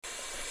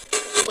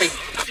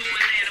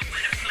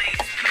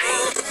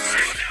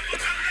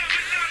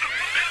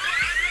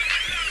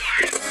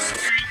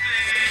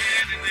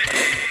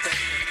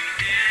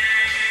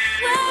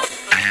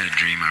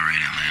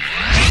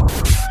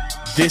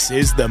This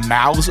is the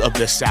Mouths of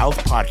the South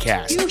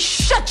podcast. You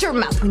shut your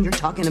mouth when you're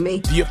talking to me.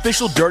 The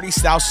official Dirty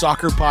South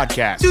Soccer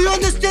podcast. Do you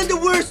understand the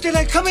words that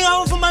are coming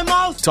out of my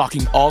mouth?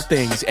 Talking all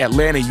things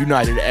Atlanta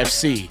United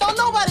FC. Don't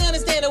nobody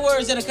understand the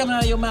words that are coming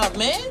out of your mouth,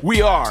 man.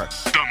 We are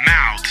the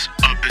Mouths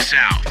of the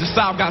South. The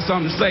South got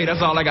something to say.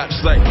 That's all I got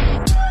to say.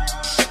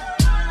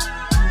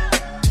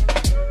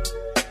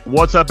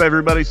 What's up,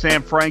 everybody?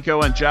 Sam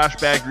Franco and Josh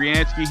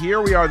Bagriansky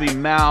here. We are the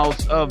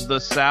Mouths of the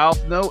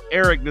South. No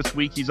Eric this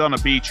week. He's on a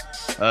beach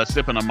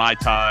sipping a Mai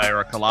Tai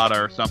or a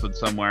Colada or something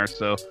somewhere.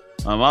 So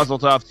mazel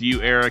tov to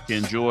you, Eric.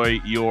 Enjoy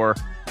your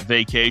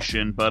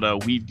vacation.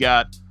 But we've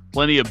got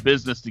plenty of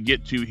business to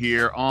get to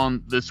here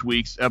on this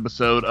week's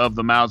episode of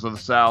the Mouths of the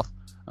South,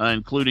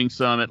 including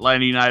some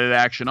Atlanta United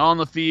action on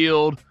the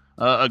field,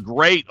 a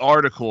great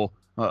article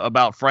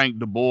about Frank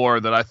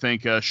DeBoer that I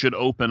think should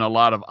open a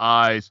lot of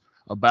eyes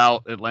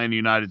about Atlanta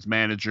United's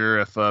manager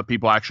if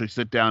people actually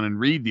sit down and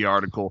read the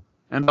article.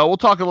 And we'll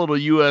talk a little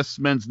U.S.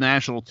 men's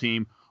national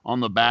team on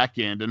the back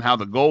end and how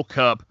the Gold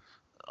Cup,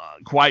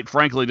 quite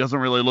frankly, doesn't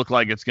really look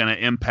like it's going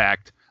to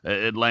impact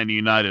Atlanta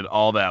United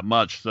all that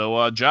much.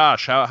 So,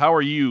 Josh, how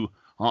are you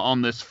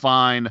on this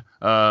fine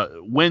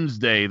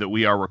Wednesday that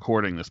we are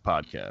recording this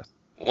podcast?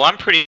 Well, I'm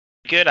pretty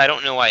good. I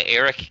don't know why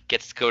Eric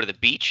gets to go to the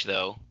beach,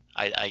 though.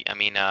 I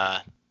mean,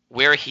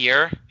 we're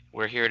here.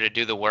 We're here to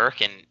do the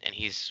work, and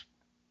he's...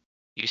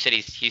 You said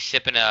he's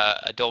sipping a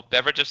adult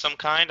beverage of some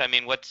kind. I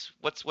mean, what's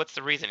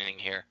the reasoning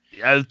here?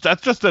 Yeah,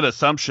 that's just an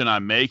assumption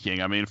I'm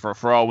making. I mean,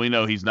 for all we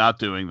know, he's not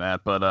doing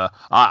that, but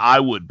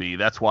I would be.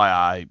 That's why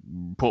I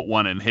put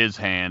one in his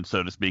hand,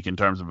 so to speak, in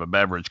terms of a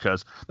beverage,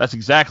 because that's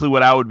exactly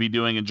what I would be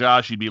doing. And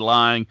Josh, you'd be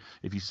lying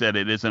if you said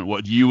it isn't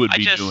what you would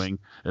be doing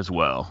as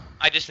well.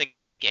 I just think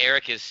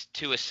Eric is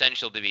too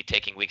essential to be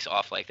taking weeks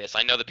off like this.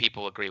 I know the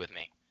people agree with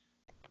me.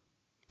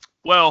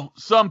 Well,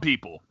 some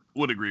people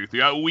would agree with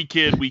you. We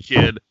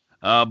kid.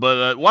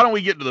 But why don't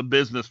we get to the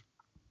business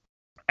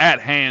at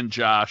hand,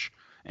 Josh?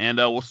 And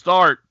we'll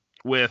start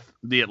with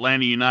the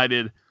Atlanta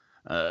United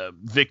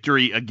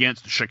victory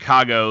against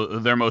Chicago,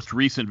 their most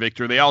recent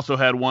victory. They also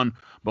had one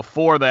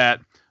before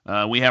that.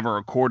 We haven't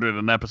recorded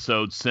an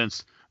episode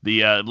since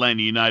the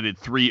Atlanta United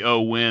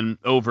 3-0 win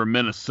over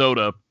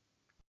Minnesota.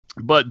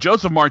 But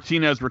Josef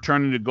Martinez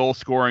returning to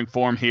goal-scoring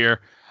form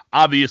here.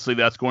 Obviously,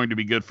 that's going to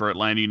be good for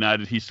Atlanta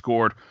United. He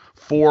scored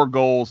 4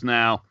 goals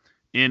now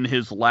in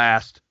his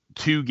last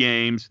 2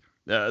 games.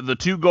 The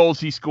 2 goals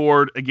he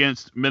scored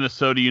against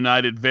Minnesota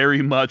United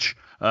very much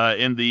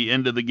in the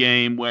end of the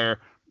game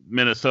where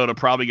Minnesota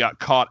probably got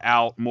caught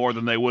out more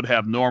than they would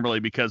have normally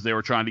because they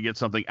were trying to get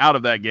something out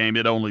of that game,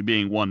 it only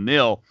being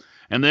 1-0.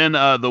 And then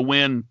the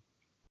win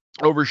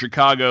over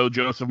Chicago,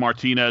 Josef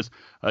Martinez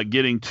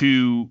getting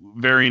 2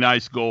 very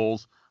nice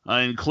goals,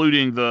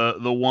 including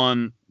the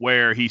one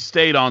where he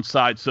stayed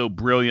onside so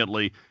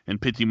brilliantly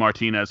and Pity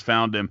Martinez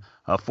found him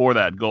for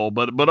that goal.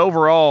 But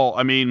overall,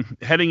 I mean,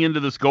 heading into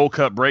this Gold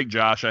Cup break,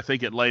 Josh, I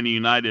think Atlanta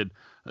United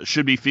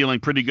should be feeling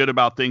pretty good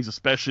about things,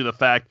 especially the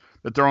fact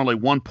that they're only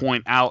 1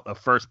 point out of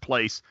first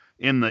place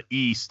in the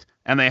East,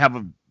 and they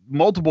have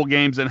multiple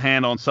games in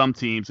hand on some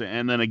teams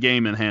and then a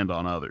game in hand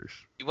on others.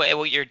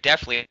 Well, you're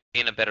definitely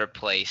in a better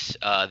place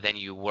than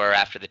you were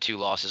after the 2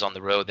 losses on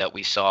the road that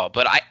we saw.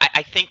 But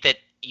I think that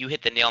you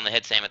hit the nail on the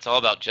head, Sam. It's all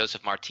about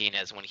Josef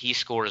Martinez. When he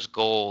scores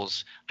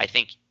goals, I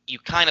think you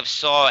kind of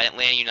saw an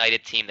Atlanta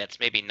United team that's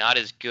maybe not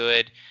as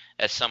good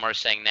as some are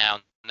saying now,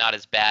 not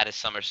as bad as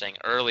some are saying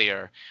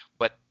earlier.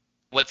 But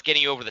what's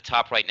getting you over the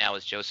top right now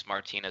is Josef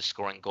Martinez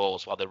scoring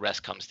goals while the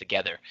rest comes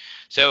together.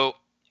 So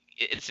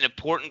it's an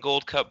important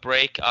Gold Cup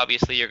break.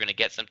 Obviously, you're going to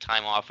get some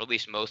time off, or at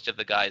least most of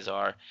the guys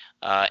are.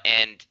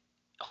 And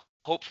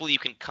hopefully you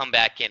can come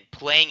back in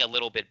playing a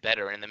little bit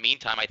better. And in the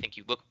meantime, I think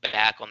you look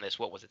back on this,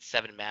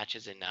 7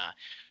 matches in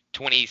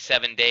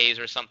 27 days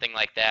or something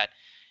like that.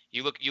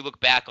 You look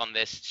back on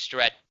this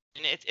stretch,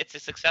 and it's a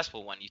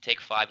successful one. You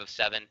take 5 of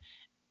 7.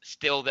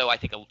 Still, though, I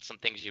think some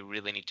things you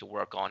really need to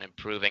work on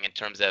improving in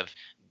terms of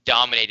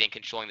dominating,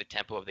 controlling the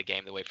tempo of the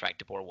game the way Frank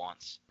DeBoer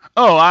wants.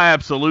 Oh, I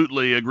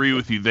absolutely agree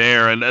with you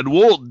there. And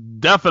we'll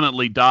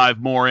definitely dive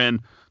more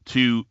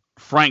into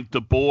Frank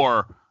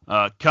DeBoer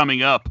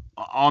coming up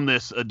on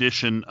this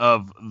edition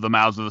of the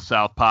Mouths of the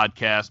South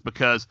podcast,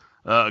 because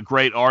a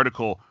great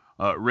article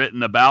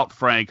written about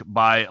Frank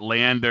by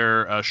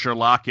Leander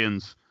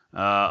Sherlockins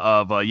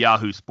of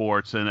Yahoo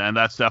Sports, and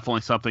that's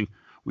definitely something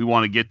we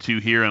want to get to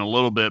here in a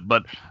little bit.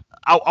 But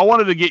I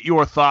wanted to get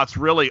your thoughts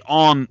really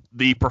on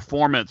the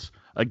performance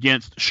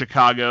against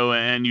Chicago,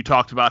 and you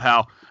talked about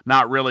how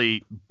not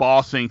really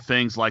bossing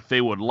things like they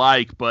would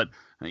like, but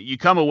you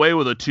come away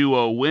with a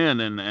 2-0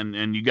 win,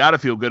 and you got to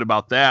feel good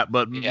about that.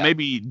 But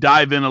maybe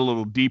dive in a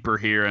little deeper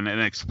here and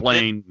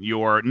explain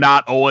your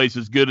not always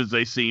as good as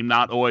they seem,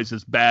 not always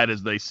as bad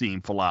as they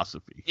seem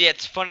philosophy. Yeah,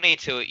 it's funny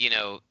to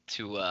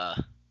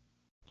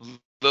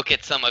look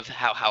at some of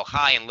how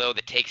high and low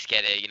the takes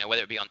get,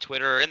 whether it be on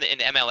Twitter or in the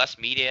MLS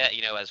media,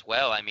 as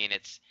well. I mean,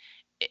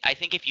 I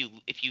think if you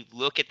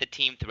look at the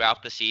team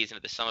throughout the season,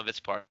 at the sum of its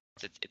parts,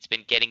 it's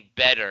been getting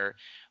better,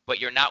 but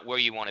you're not where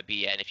you want to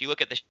be at. And if you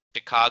look at the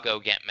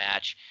Chicago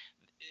match,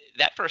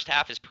 that first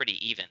half is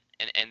pretty even,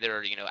 and there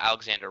are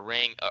Alexander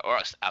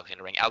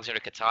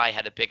Katai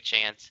had a big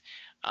chance.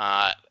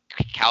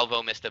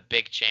 Calvo missed a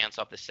big chance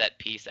off the set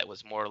piece that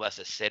was more or less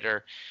a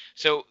sitter.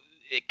 So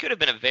it could have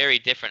been a very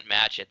different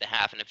match at the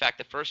half. And in fact,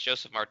 the first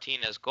Josef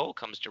Martinez goal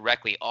comes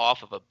directly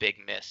off of a big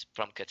miss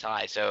from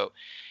Katai. So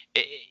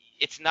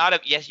it's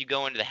not yes, you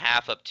go into the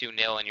half up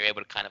 2-0 and you're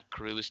able to kind of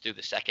cruise through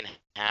the second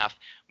half,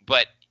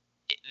 but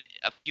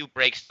a few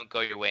breaks don't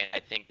go your way, and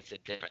I think it's a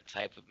different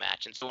type of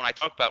match. And so when I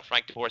talk about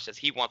Frank de Boer says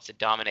he wants to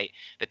dominate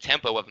the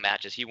tempo of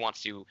matches, he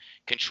wants to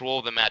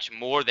control the match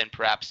more than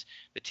perhaps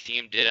the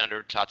team did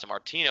under Tata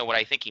Martino, what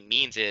I think he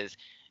means is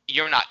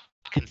you're not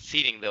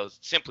conceding those.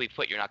 Simply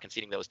put, you're not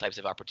conceding those types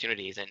of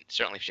opportunities. And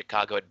certainly if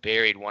Chicago had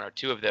buried one or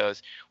two of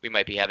those, we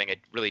might be having a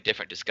really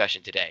different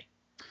discussion today.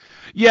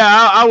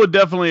 Yeah, I would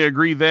definitely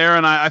agree there.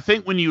 And I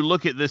think when you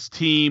look at this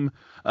team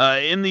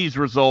in these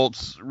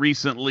results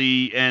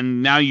recently,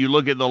 and now you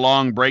look at the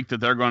long break that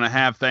they're going to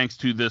have thanks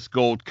to this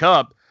Gold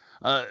Cup,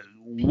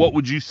 what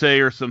would you say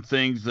are some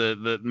things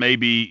that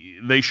maybe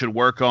they should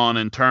work on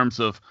in terms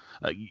of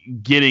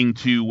getting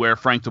to where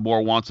Frank de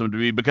Boer wants them to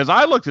be? Because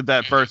I looked at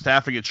that first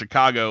half against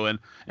Chicago, and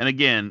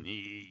again,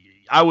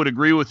 I would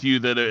agree with you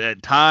that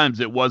at times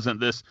it wasn't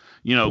this,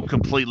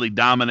 completely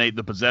dominate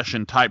the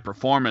possession type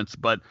performance,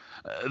 but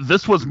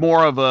this was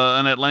more of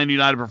an Atlanta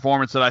United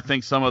performance that I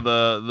think some of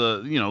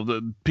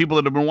the people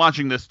that have been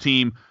watching this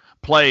team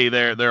play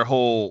their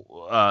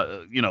whole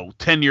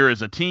tenure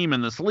as a team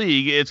in this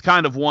league, it's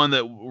kind of one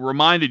that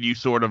reminded you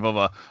sort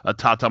of a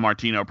Tata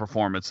Martino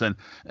performance. And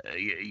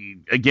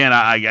again,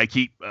 I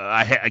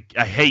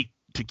hate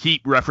to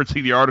keep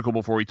referencing the article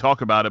before we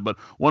talk about it, but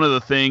one of the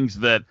things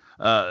that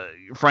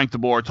Frank de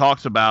Boer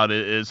talks about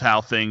is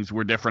how things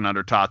were different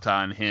under Tata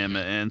and him,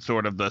 and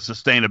sort of the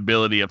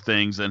sustainability of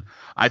things. And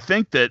I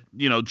think that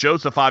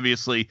Josef,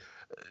 obviously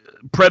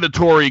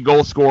predatory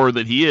goal scorer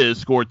that he is,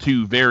 scored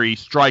two very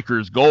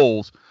strikers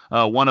goals.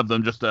 One of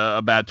them just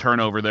a bad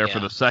turnover there for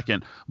the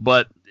second,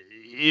 but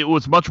it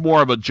was much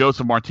more of a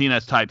Josef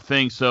Martinez type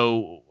thing.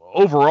 So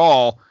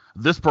overall,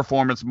 this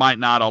performance might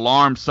not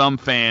alarm some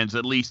fans,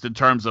 at least in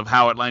terms of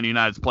how Atlanta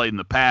United's played in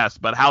the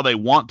past, but how they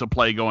want to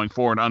play going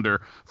forward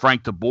under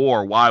Frank de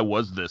Boer. Why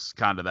was this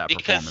kind of that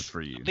performance for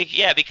you?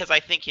 Yeah, because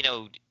I think,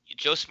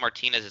 Josef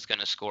Martinez is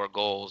going to score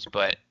goals,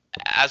 but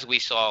as we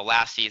saw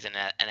last season,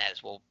 and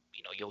as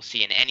you'll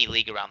see in any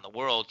league around the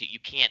world, you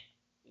can't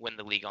win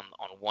the league on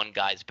one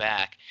guy's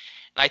back.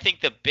 And I think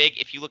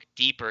if you look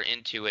deeper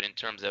into it in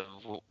terms of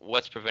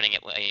what's preventing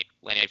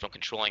Atlanta from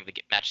controlling the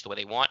match the way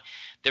they want,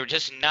 they're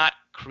just not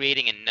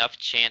creating enough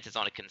chances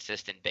on a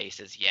consistent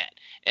basis yet.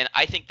 And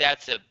I think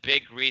that's a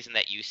big reason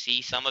that you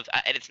see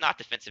and it's not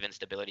defensive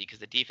instability, because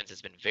the defense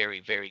has been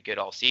very, very good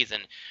all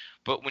season.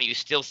 But when you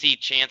still see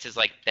chances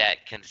like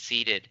that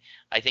conceded,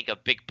 I think a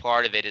big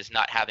part of it is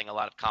not having a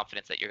lot of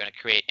confidence that you're going to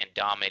create and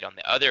dominate on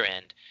the other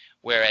end.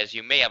 Whereas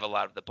you may have a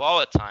lot of the ball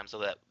at times, so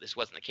that this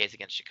wasn't the case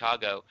against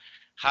Chicago.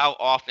 How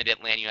often did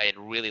Atlanta United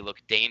really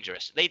look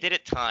dangerous? They did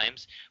at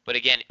times, but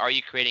again, are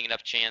you creating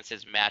enough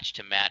chances match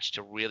to match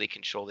to really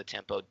control the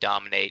tempo,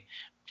 dominate,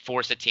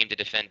 force a team to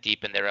defend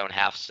deep in their own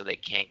half so they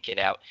can't get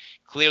out?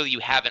 Clearly, you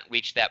haven't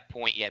reached that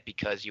point yet,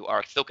 because you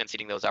are still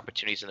conceding those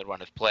opportunities in the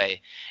run of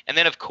play. And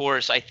then, of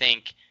course, I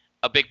think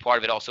a big part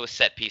of it also is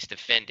set-piece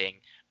defending.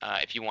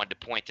 If you wanted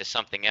to point to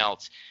something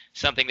else,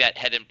 something that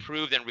had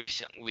improved in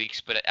recent weeks,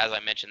 but as I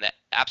mentioned, that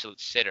absolute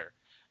sitter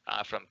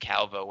from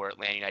Calvo, where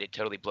Atlanta United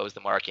totally blows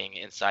the marking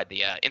inside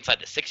the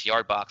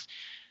 6-yard box.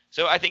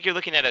 So I think you're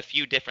looking at a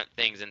few different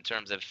things in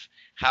terms of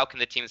how can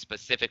the team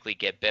specifically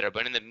get better.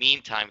 But in the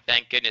meantime,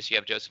 thank goodness you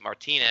have Josef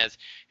Martinez,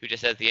 who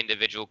just has the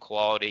individual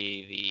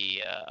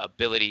quality, the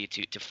ability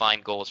to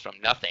find goals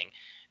from nothing,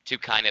 to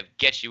kind of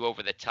get you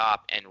over the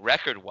top, and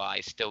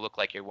record-wise still look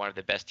like you're one of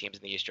the best teams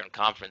in the Eastern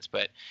Conference.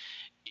 But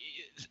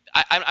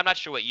I'm not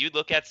sure what you'd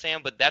look at,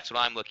 Sam, but that's what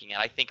I'm looking at.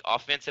 I think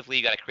offensively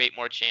you got to create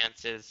more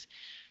chances.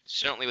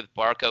 Certainly with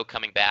Barco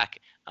coming back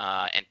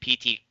and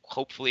PT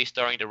hopefully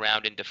starting to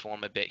round into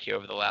form a bit here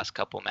over the last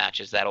couple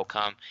matches, that'll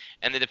come.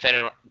 And the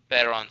defender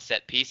better on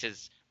set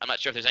pieces. I'm not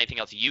sure if there's anything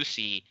else you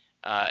see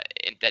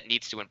that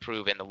needs to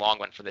improve in the long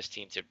run for this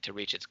team to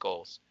reach its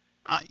goals.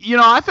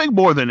 I think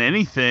more than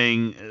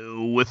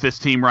anything with this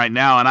team right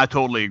now, and I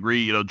totally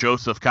agree,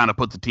 Josef kind of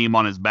put the team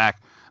on his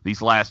back these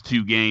last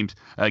two games,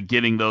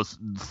 getting those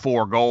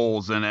 4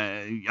 goals. And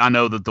I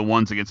know that the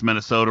ones against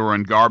Minnesota were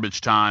in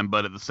garbage time,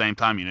 but at the same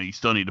time, you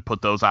still need to put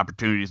those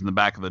opportunities in the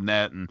back of the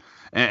net.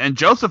 And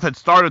Josef had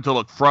started to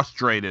look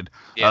frustrated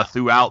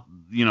throughout,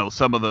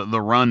 some of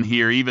the run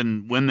here.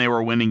 Even when they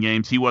were winning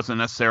games, he wasn't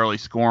necessarily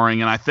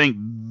scoring. And I think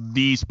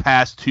these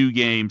past 2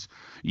 games,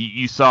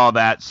 you saw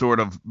that sort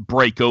of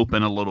break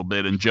open a little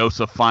bit, and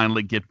Josef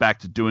finally get back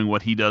to doing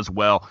what he does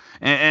well.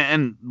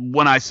 And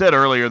when I said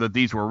earlier that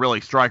these were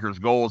really strikers'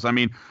 goals, I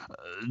mean,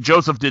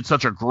 Joseph did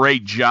such a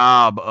great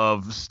job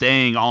of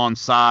staying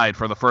onside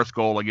for the first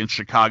goal against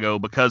Chicago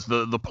because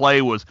the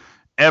play was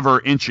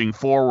ever inching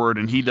forward,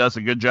 and he does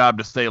a good job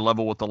to stay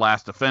level with the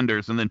last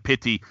defenders. And then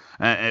Pitti,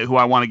 who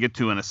I want to get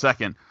to in a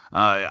second,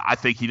 I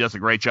think he does a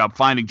great job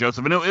finding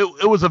Joseph. And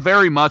it was a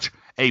very much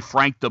a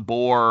Frank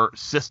DeBoer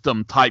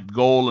system type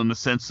goal in the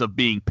sense of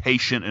being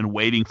patient and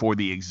waiting for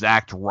the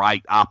exact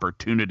right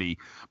opportunity.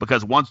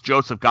 Because once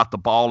Joseph got the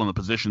ball in the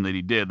position that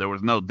he did, there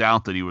was no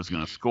doubt that he was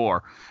going to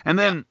score. And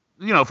then,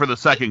 for the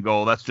second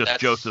goal, that's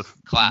Joseph.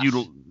 Class.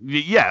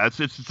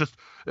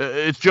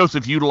 It's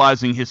Joseph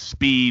utilizing his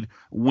speed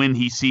when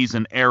he sees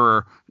an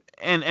error.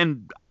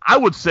 And I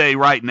would say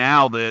right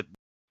now that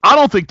I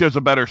don't think there's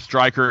a better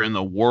striker in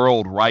the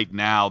world right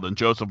now than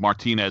Joseph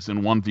Martinez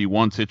in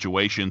 1v1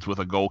 situations with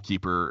a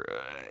goalkeeper.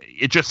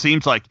 It just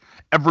seems like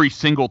every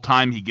single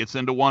time he gets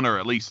into one, or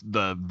at least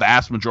the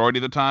vast majority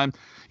of the time,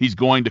 he's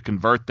going to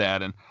convert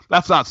that. And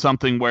that's not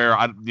something where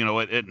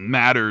it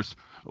matters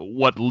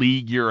what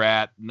league you're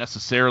at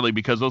necessarily,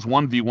 because those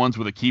 1v1s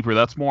with a keeper,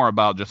 that's more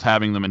about just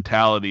having the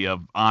mentality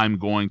of I'm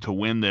going to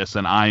win this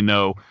and I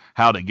know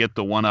how to get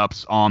the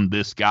one-ups on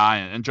this guy.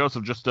 And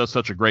Joseph just does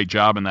such a great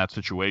job in that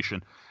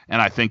situation.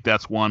 And I think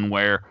that's one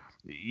where,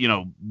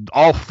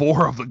 all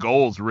four of the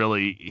goals,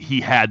 really, he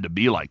had to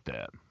be like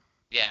that.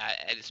 Yeah,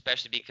 and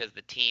especially because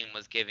the team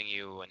was giving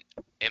you an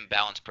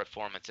imbalanced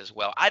performance as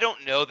well. I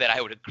don't know that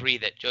I would agree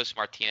that Joseph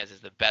Martinez is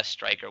the best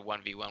striker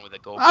 1v1 with a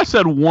goal. I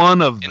said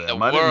one of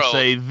them. I didn't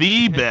say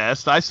the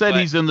best. I said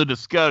he's in the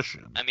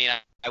discussion. I mean,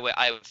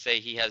 I would say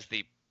he has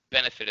the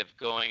benefit of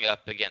going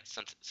up against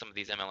some of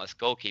these MLS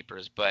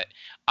goalkeepers. But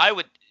I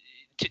would,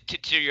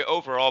 to your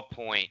overall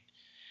point,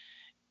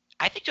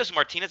 I think Joseph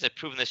Martinez has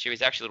proven this year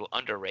he's actually a little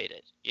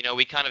underrated.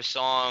 We kind of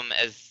saw him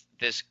as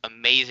this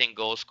amazing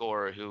goal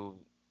scorer who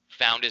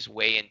found his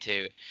way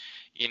into,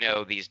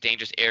 these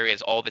dangerous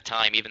areas all the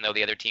time, even though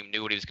the other team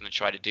knew what he was going to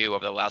try to do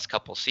over the last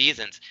couple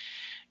seasons.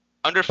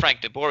 Under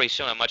Frank DeBoer, he's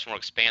shown a much more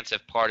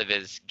expansive part of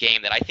his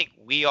game that I think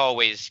we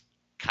always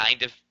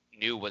kind of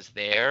knew was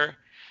there.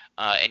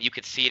 And you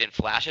could see it in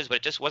flashes, but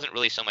it just wasn't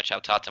really so much how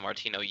Tata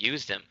Martino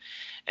used him.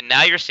 And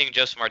now you're seeing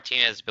Joseph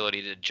Martinez's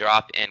ability to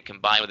drop in,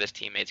 combine with his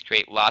teammates,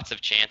 create lots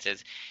of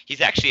chances.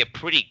 He's actually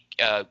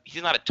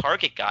he's not a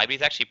target guy, but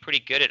he's actually pretty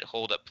good at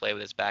hold-up play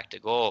with his back to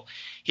goal.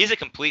 He's a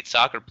complete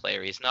soccer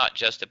player. He's not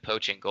just a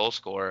poaching goal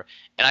scorer.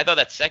 And I thought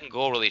that second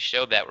goal really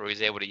showed that, where he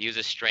was able to use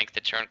his strength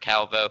to turn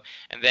Calvo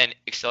and then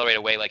accelerate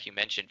away, like you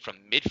mentioned, from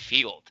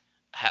midfield.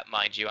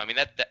 Mind you, I mean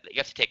that you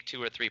have to take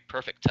 2 or 3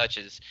 perfect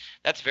touches.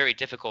 That's very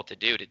difficult to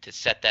do to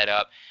set that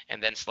up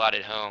and then slot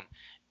it home.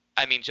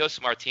 I mean,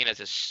 Joseph Martinez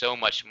is so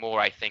much more,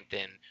 I think,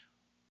 than,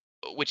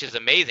 which is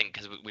amazing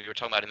because we were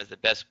talking about him as the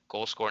best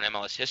goal scorer in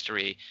MLS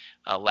history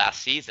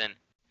last season,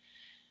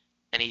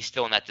 and he's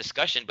still in that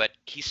discussion. But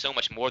he's so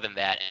much more than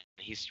that,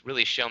 and he's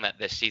really shown that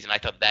this season. I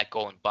thought that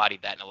goal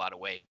embodied that in a lot of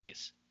ways.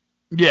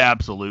 Yeah,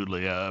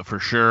 absolutely, for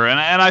sure.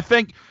 And I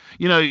think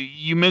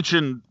you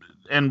mentioned.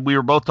 And we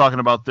were both talking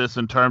about this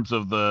in terms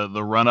of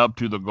the run up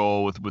to the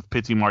goal with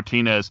Pitti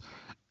Martinez.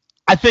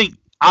 I think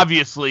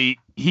obviously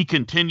he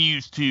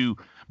continues to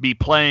be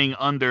playing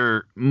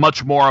under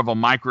much more of a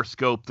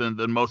microscope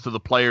than most of the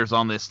players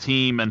on this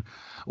team. And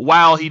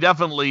while he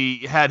definitely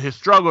had his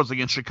struggles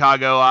against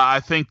Chicago, I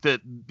think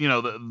that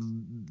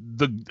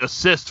the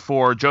assist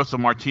for Joseph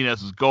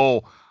Martinez's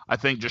goal, I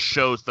think, just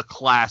shows the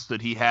class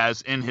that he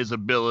has in his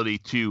ability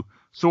to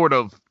sort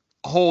of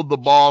hold the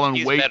ball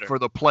and wait for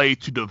the play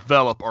to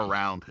develop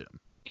around him.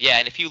 Yeah,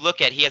 and if you look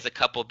at, he has a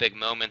couple big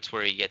moments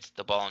where he gets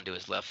the ball into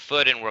his left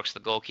foot and works the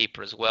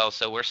goalkeeper as well.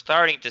 So we're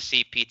starting to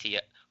see PT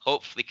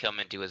hopefully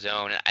come into his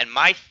own. And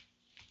my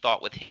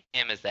thought with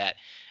him is that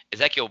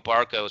Ezequiel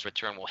Barco's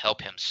return will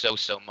help him so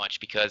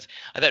much, because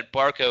I thought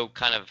Barco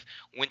kind of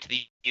went to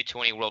the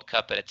U20 World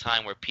Cup at a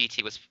time where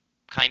PT was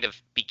kind of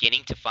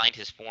beginning to find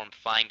his form,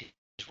 find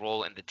his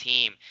role in the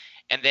team.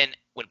 And then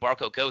when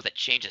Barco goes, that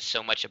changes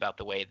so much about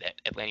the way that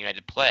Atlanta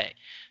United play.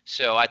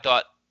 So I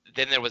thought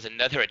then there was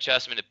another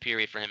adjustment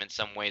period for him in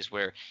some ways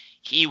where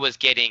he was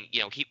getting,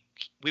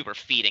 we were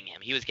feeding him.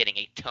 He was getting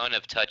a ton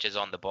of touches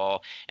on the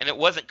ball, and it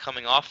wasn't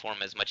coming off for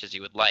him as much as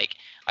you would like.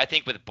 I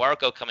think with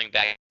Barco coming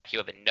back, you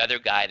have another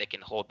guy that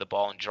can hold the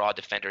ball and draw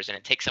defenders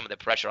and take some of the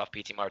pressure off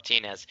Pitti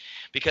Martinez,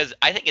 because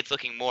I think it's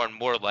looking more and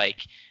more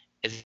like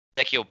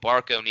Ezequiel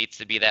Barco needs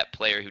to be that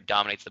player who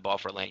dominates the ball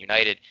for Atlanta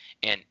United,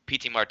 and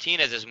Pitti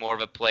Martinez is more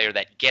of a player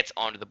that gets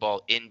onto the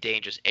ball in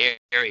dangerous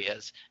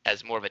areas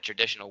as more of a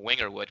traditional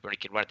winger would, where he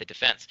can run at the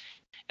defense.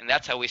 And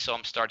that's how we saw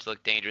him start to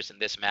look dangerous in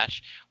this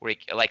match, where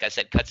he, like I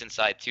said, cuts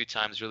inside 2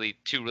 times,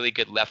 two really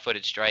good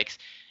left-footed strikes.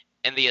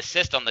 And the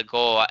assist on the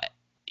goal,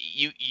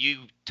 you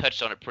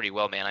touched on it pretty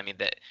well, man. I mean,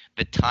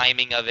 the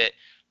timing of it,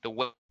 the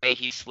way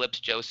he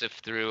slips Joseph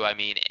through, I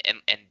mean,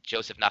 and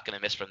Joseph not going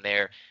to miss from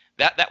there.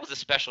 That was a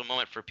special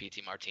moment for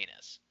Pitti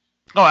Martinez.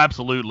 Oh,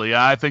 absolutely.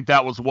 I think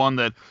that was one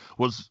that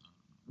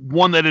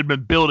had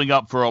been building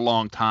up for a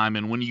long time.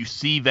 And when you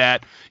see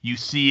that, you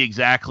see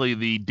exactly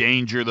the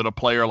danger that a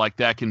player like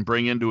that can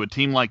bring into a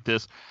team like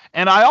this.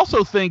 And I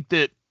also think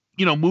that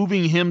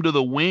moving him to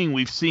the wing,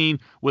 we've seen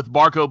with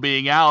Barco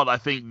being out, I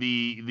think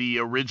the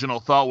original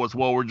thought was,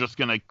 well, we're just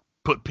going to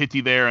put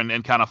Pitti there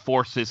and kind of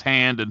force his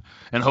hand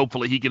and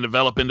hopefully he can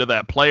develop into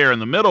that player in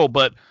the middle.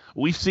 But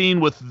we've seen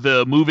with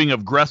the moving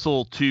of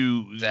Gressel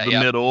to the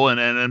middle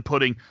and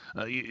putting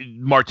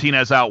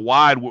Martinez out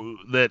wide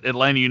that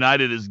Atlanta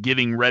United is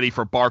getting ready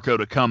for Barco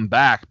to come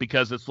back,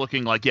 because it's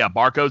looking like,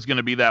 Barco's going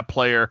to be that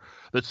player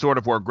that's sort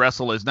of where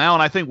Gressel is now.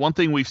 And I think one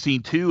thing we've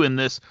seen too in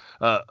this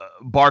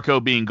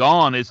Barco being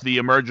gone is the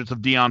emergence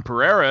of Dion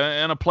Pereira,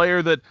 and a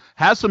player that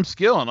has some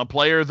skill and a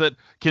player that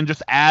can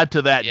just add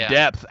to that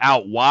depth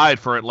out wide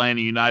for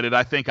Atlanta United.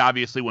 I think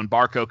obviously when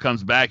Barco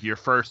comes back, your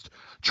first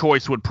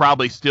choice would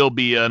probably still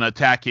be an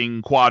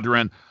attacking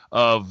quadrant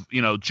of,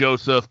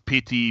 Joseph,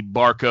 Pitti,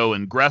 Barco,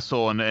 and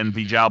Gressel, and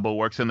Villalba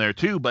works in there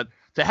too. But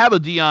to have a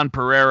Dion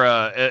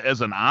Pereira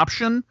as an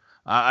option,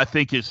 I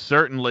think is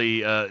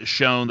certainly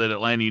shown that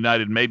Atlanta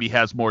United maybe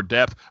has more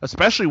depth,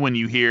 especially when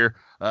you hear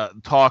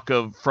talk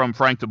from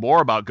Frank de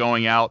Boer about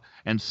going out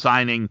and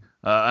signing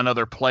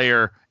another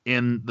player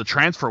in the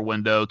transfer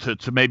window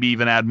to maybe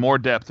even add more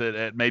depth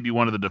at maybe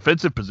one of the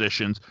defensive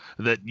positions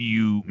that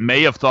you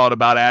may have thought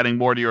about adding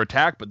more to your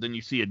attack, but then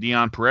you see a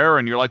Dion Pereira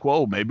and you're like,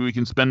 whoa, maybe we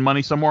can spend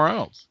money somewhere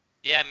else.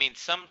 Yeah, I mean,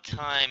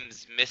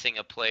 sometimes missing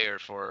a player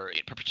for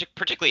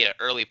particularly at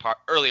an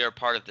earlier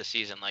part of the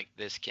season like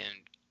this can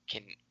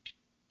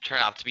turn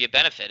out to be a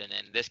benefit. And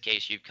in this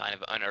case, you've kind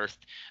of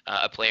unearthed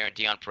a player in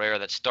Dion Pereira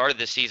that started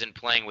the season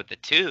playing with the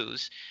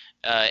twos,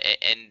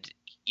 and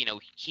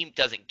he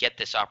doesn't get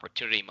this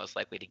opportunity most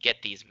likely to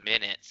get these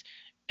minutes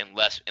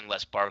unless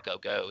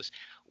Barco goes.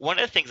 One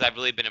of the things I've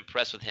really been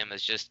impressed with him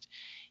is just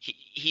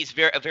he's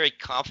a very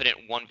confident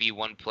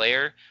 1v1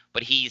 player,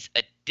 but he's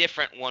a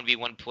different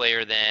 1v1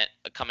 player than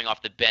coming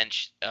off the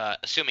bench,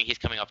 assuming he's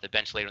coming off the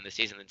bench later in the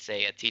season than,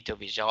 say, a Tito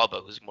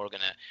Villalba, who's more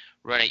going to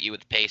run at you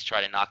with pace,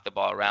 try to knock the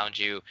ball around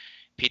you.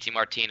 Pitti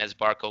Martinez,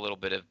 Barco, a little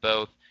bit of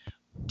both.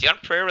 Dion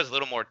Pereira is a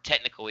little more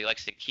technical. He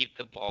likes to keep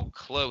the ball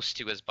close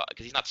to his body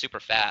because he's not super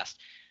fast.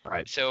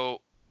 Right.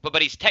 So,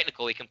 but he's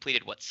technical. He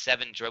completed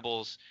 7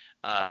 dribbles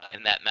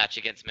in that match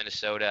against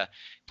Minnesota.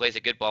 Plays a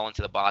good ball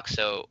into the box.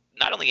 So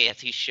not only has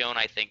he shown,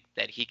 I think,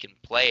 that he can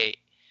play,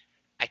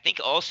 I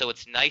think also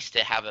it's nice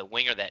to have a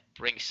winger that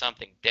brings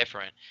something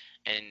different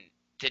and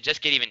to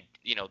just get even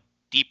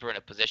deeper in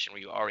a position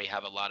where you already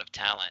have a lot of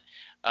talent.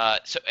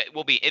 So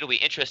it'll be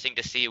interesting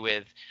to see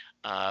with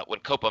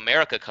when Copa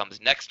America comes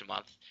next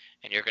month,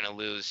 and you're going to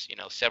lose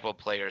several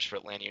players for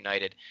Atlanta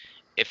United.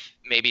 If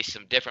maybe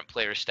some different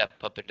players step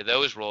up into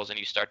those roles and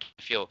you start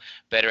to feel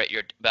better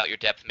about your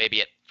depth,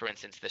 maybe at, for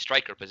instance, the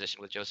striker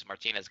position with Joseph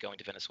Martinez going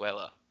to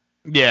Venezuela.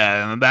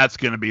 Yeah, and that's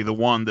going to be the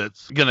one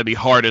that's going to be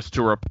hardest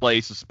to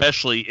replace,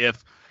 especially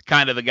if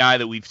kind of the guy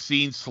that we've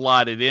seen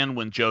slotted in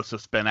when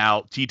Joseph's been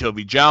out, Tito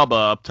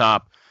Villalba up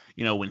top,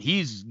 when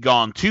he's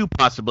gone too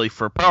possibly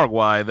for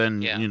Paraguay,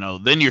 then,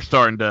 then you're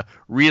starting to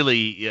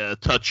really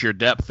touch your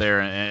depth there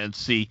and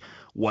see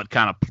what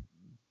kind of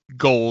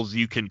goals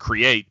you can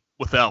create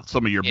without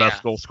some of your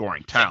best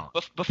goal-scoring talent.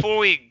 Before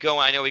we go,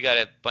 I know we got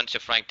a bunch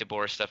of Frank de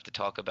Boer stuff to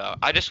talk about.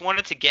 I just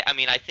wanted to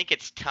I think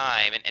it's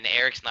time, and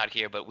Eric's not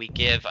here, but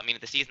the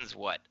season's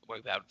what? We're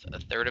about a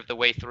third of the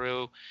way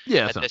through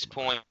at this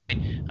point,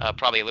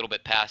 probably a little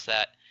bit past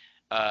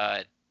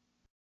that.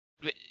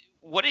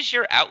 What is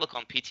your outlook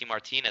on Pitti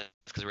Martinez?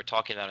 Because we're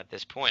talking about it at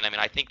this point.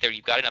 I think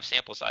you've got enough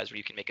sample size where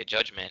you can make a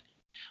judgment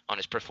on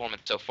his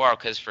performance so far.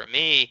 Because for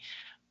me,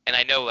 and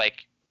I know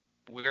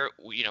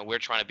we're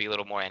trying to be a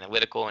little more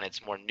analytical and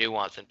it's more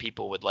nuanced than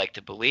people would like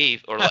to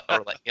believe or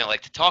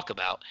like to talk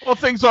about. Well,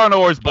 things aren't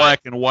always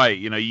black and white.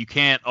 You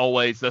can't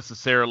always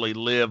necessarily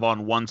live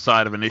on one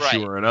side of an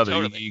issue or another.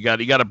 Totally. You got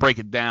to break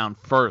it down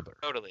further.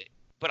 Totally.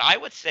 But I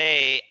would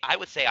say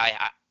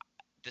I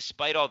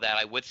despite all that,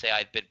 I would say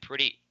I've been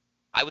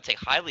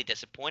highly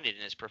disappointed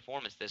in his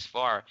performance this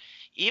far.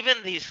 Even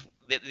these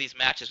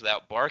matches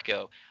without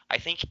Barco, I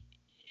think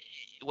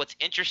what's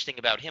interesting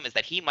about him is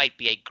that he might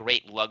be a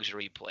great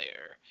luxury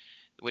player,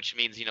 which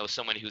means,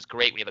 someone who's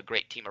great when you have a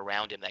great team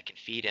around him that can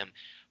feed him,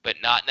 but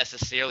not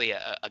necessarily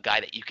a guy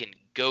that you can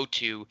go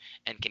to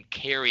and can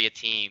carry a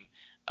team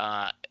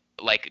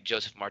like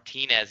Joseph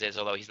Martinez is,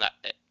 although he's not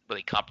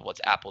really comparable.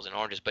 It's apples and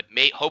oranges, but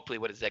hopefully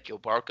what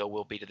Ezequiel Barco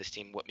will be to this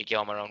team, what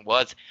Miguel Marón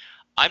was.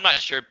 I'm not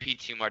sure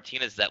Pitti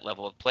Martinez is that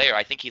level of player.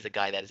 I think he's a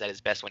guy that is at his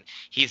best when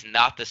he's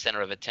not the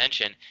center of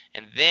attention,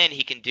 and then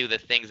he can do the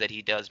things that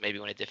he does maybe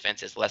when a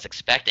defense is less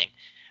expecting.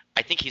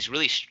 I think he's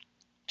really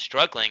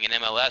struggling in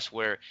MLS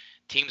where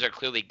teams are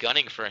clearly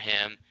gunning for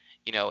him,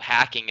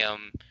 hacking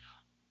him,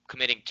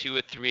 committing 2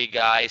 or 3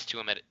 guys to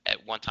him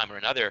at one time or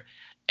another,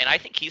 and I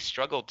think he's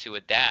struggled to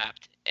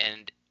adapt,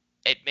 and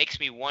it makes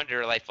me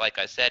wonder, like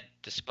I said,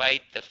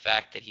 despite the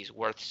fact that he's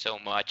worth so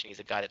much and he's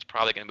a guy that's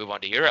probably going to move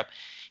on to Europe,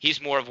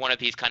 he's more of one of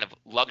these kind of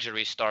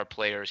luxury star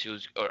players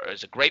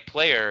is a great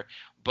player,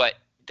 but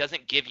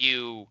doesn't give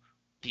you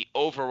the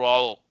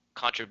overall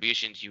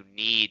contributions you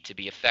need to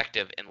be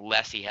effective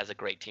unless he has a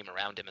great team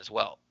around him as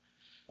well.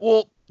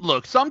 Well,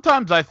 look,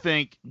 sometimes I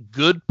think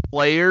good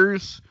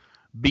players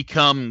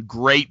become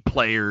great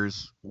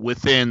players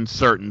within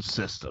certain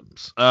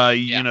systems.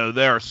 You know,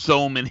 there are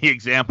so many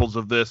examples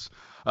of this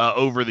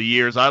over the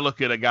years. I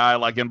look at a guy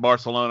like in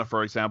Barcelona,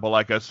 for example,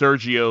 like a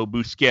Sergio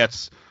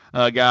Busquets,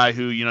 a guy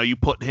who, you know, you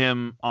put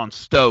him on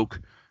Stoke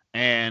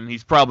and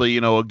he's probably,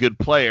 you know, a good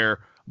player,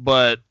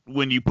 but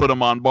when you put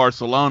him on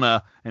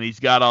Barcelona and he's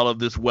got all of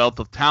this wealth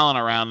of talent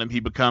around him, he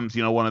becomes,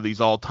 you know, one of these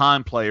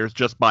all-time players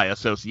just by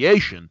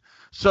association.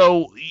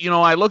 So, you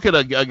know, I look at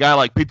a guy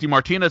like Pity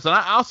Martinez, and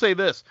I'll say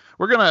this.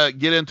 We're going to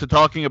get into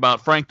talking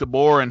about Frank de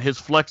Boer and his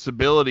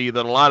flexibility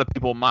that a lot of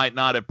people might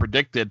not have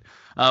predicted.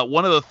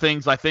 One of the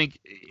things I think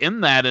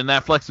in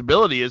that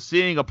flexibility is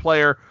seeing a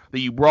player that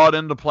you brought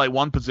in to play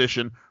one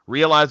position,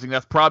 realizing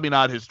that's probably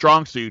not his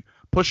strong suit,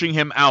 pushing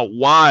him out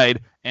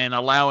wide and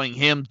allowing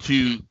him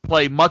to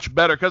play much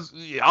better. Because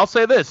I'll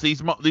say this,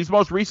 these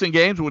most recent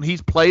games when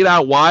he's played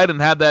out wide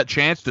and had that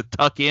chance to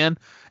tuck in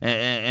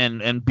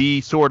and be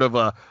sort of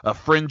a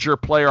fringer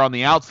player on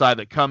the outside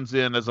that comes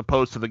in as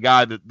opposed to the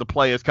guy that the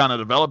play is kind of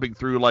developing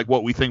through, like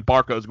what we think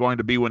Barco is going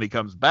to be when he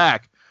comes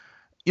back.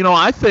 You know,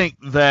 I think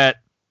that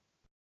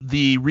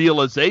the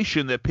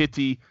realization that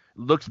Pity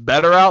looks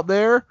better out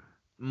there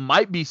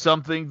might be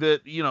something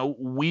that, you know,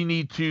 we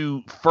need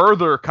to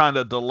further kind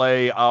of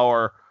delay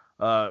our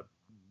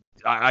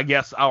I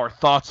guess our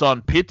thoughts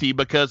on Pity,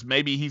 because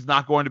maybe he's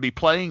not going to be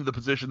playing the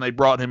position they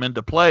brought him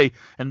into play,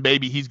 and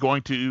maybe he's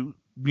going to,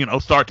 you know,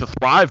 start to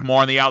thrive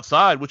more on the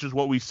outside, which is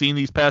what we've seen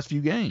these past few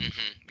games.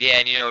 Mm-hmm. Yeah,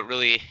 and, you know,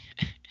 really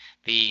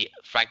the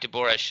Frank de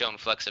Boer has shown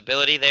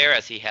flexibility there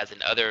as he has in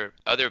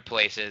other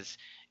places.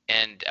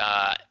 And,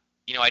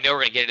 you know, I know we're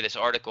going to get into this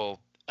article.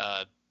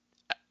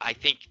 I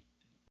think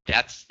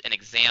that's an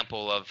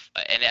example of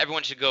and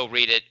everyone should go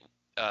read it,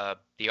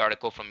 the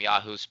article from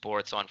Yahoo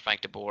Sports on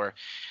Frank de Boer.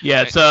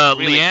 Yeah, it's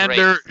really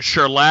Leander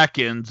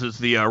Sherlackens is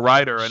the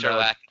writer.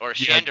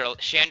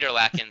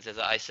 Shanderlackens, as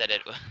I said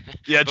it.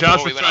 Yeah,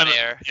 Josh was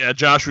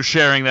Josh was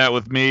sharing that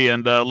with me,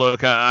 and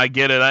look, I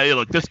get it.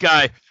 Look, this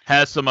guy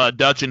has some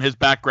Dutch in his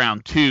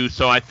background too,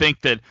 so I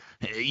think that,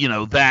 you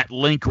know, that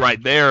link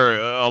right there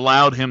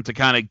allowed him to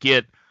kind of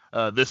get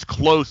this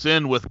close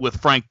in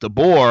with Frank de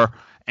Boer,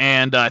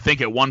 and I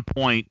think at one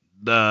point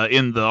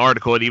in the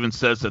article it even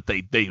says that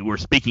they were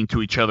speaking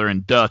to each other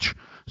in Dutch.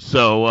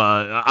 So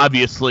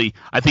obviously,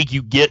 I think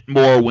you get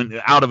more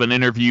out of an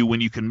interview when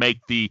you can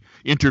make the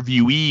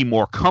interviewee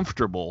more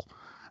comfortable.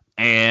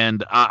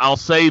 And I'll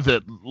say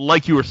that,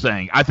 like you were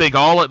saying, I think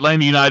all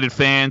Atlanta United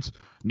fans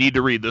need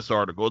to read this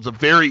article. It's a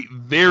very,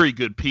 very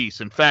good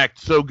piece. In fact,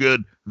 so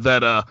good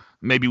that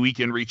maybe we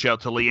can reach out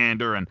to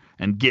Leander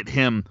and get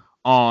him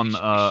on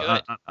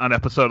an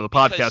episode of the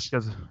podcast,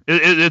 because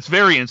it's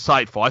very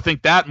insightful. I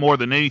think that more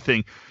than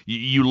anything,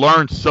 you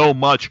learn so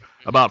much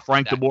about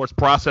Frank de Boer's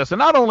process, and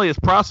not only his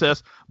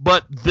process,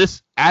 but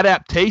this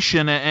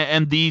adaptation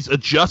and these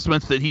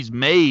adjustments that he's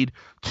made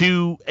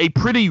to a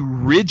pretty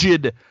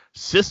rigid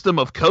system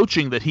of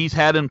coaching that he's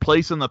had in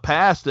place in the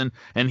past, and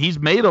he's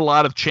made a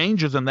lot of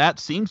changes, and that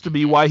seems to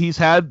be why he's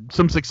had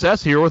some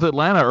success here with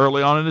Atlanta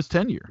early on in his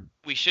tenure.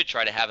 We should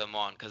try to have him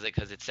on because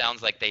it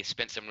sounds like they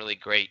spent some really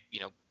great,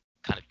 you know,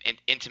 kind of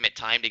intimate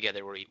time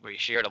together where he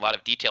shared a lot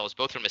of details,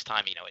 both from his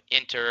time, you know, at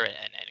Inter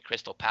and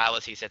Crystal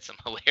Palace. He said some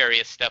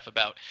hilarious stuff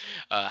about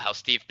how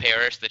Steve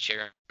Parrish, the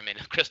chairman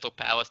of Crystal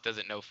Palace,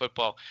 doesn't know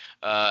football,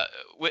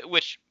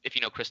 which, if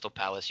you know Crystal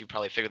Palace, you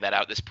probably figured that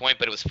out at this point,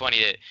 but it was funny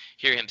to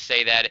hear him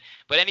say that.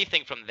 But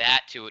anything from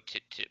that to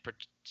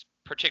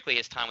particularly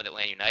his time with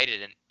Atlanta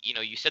United, and, you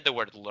know, you said the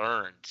word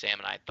learn, Sam,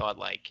 and I thought,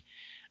 like,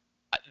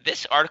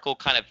 this article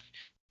kind of,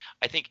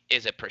 I think,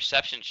 is a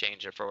perception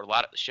changer for a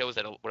lot of shows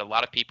that what a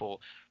lot of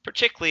people,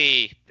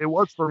 particularly. It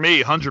was for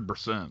me,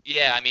 100%.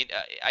 Yeah, I mean,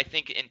 I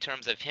think in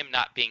terms of him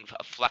not being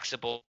a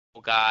flexible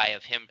guy,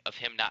 of him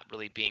not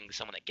really being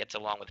someone that gets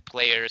along with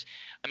players.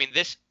 I mean,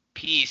 this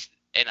piece,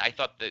 and I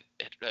thought that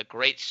a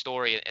great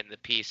story in the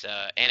piece,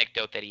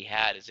 anecdote that he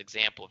had as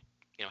example of,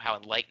 you know, how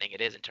enlightening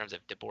it is in terms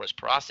of de Boer's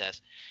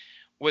process,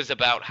 was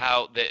about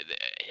how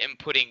him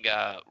putting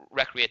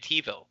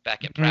Recreativo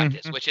back in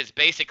practice, which is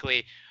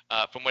basically,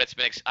 from what it's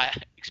been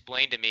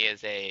explained to me,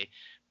 is a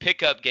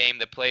pickup game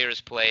that players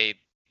play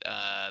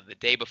the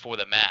day before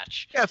the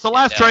match. Yeah, it's the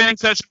last training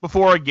session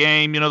before a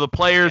game. You know, the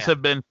players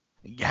have been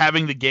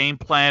having the game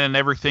plan and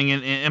everything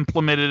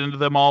implemented into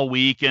them all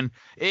week, and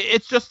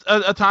it's just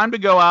a time to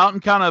go out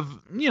and kind of,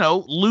 you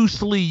know,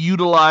 loosely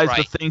utilize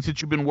the things that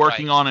you've been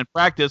working on in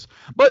practice,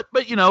 but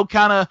you know,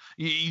 kind of,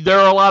 there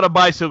are a lot of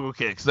bicycle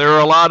kicks, there are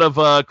a lot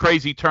of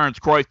crazy turns,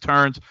 Cruyff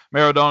turns,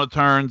 Maradona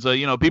turns,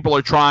 you know, people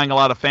are trying a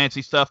lot of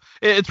fancy stuff.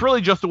 It's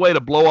really just a way to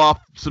blow off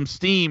some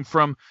steam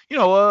from, you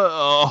know,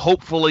 a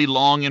hopefully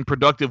long and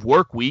productive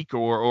work week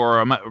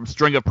or a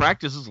string of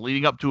practices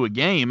leading up to a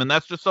game, and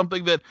that's just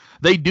something that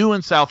they do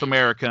in South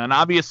America. And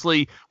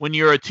obviously, when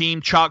you're a team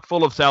chock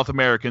full of South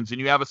Americans and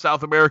you have a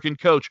South American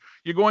coach,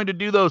 you're going to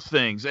do those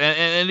things.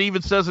 And it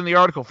even says in the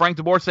article, Frank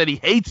de Boer said he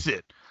hates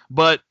it,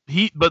 but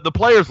the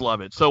players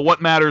love it. So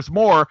what matters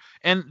more?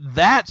 And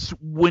that's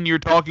when you're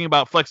talking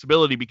about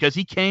flexibility, because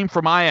he came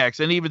from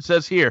Ajax, and he even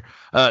says here,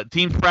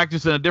 teams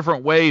practice in a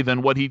different way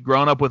than what he'd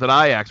grown up with at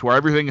Ajax, where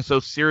everything is so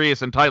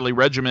serious and tightly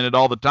regimented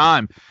all the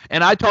time.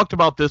 And I talked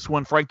about this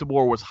when Frank de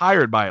Boer was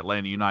hired by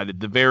Atlanta United,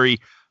 the very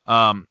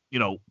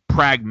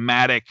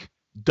pragmatic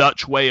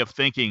Dutch way of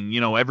thinking.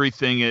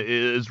 Everything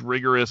is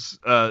rigorous.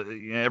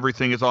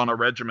 Everything is on a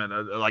regiment,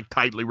 like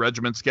tightly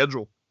regimented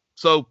schedule.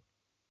 So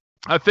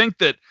I think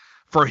that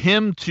for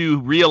him to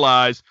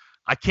realize,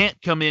 I can't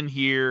come in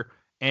here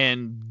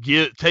and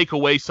take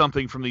away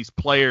something from these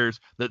players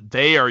that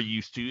they are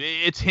used to.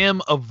 It's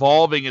him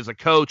evolving as a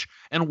coach.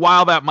 And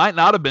while that might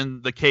not have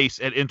been the case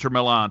at Inter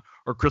Milan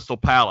or Crystal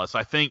Palace,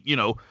 I think,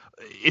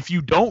 if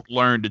you don't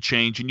learn to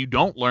change and you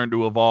don't learn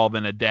to evolve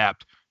and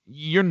adapt,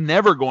 you're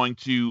never going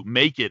to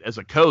make it as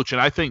a coach. And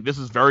I think this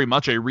is very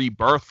much a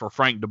rebirth for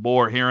Frank de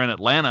Boer here in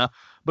Atlanta,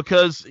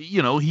 because,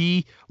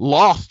 he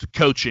lost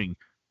coaching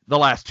the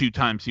last 2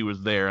 times he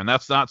was there. And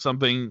that's not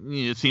something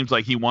it seems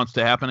like he wants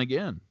to happen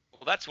again.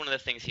 Well, that's one of the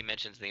things he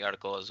mentions in the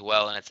article as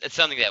well. And it's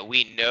something that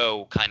we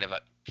know kind of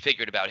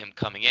figured about him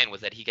coming in,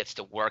 was that he gets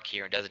to work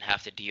here and doesn't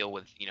have to deal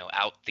with,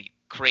 the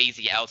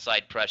crazy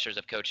outside pressures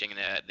of coaching in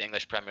the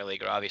English Premier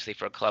League, or obviously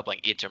for a club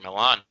like Inter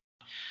Milan.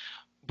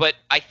 But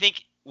I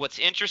think what's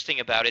interesting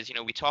about it is,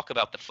 we talk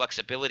about the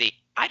flexibility.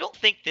 I don't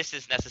think this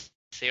is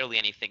necessarily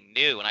anything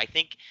new. And I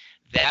think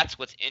that's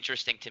what's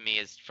interesting to me,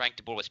 is Frank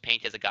de Boer was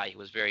painted as a guy who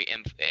was very,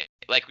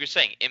 like we were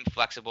saying,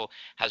 inflexible,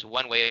 has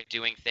one way of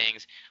doing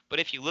things. But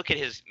if you look at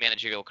his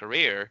managerial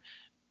career,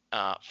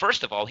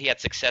 first of all, he had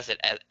success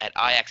at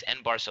Ajax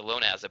and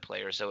Barcelona as a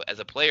player. So as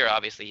a player,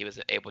 obviously, he was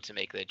able to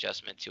make the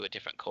adjustment to a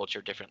different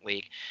culture, different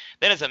league.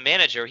 Then as a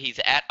manager, he's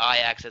at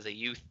Ajax as a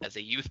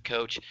youth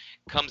coach,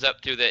 comes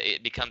up through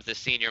becomes the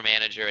senior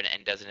manager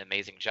and does an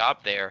amazing job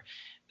there.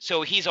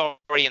 So he's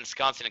already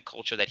ensconced in a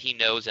culture that he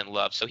knows and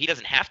loves, so he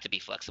doesn't have to be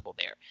flexible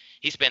there.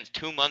 He spends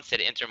 2 months at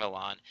Inter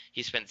Milan.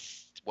 He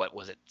spends,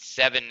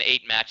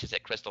 7-8 matches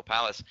at Crystal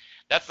Palace.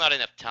 That's not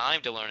enough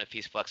time to learn if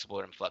he's flexible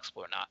or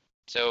inflexible or not.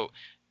 So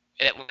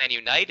at Atlanta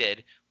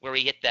United, where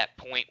he hit that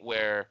point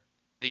where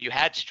you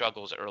had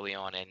struggles early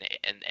on, and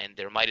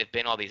there might have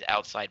been all these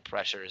outside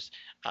pressures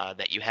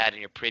that you had in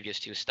your previous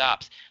 2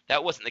 stops.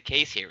 That wasn't the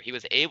case here. He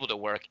was able to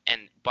work,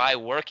 and by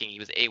working, he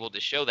was able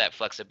to show that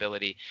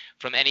flexibility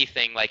from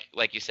anything,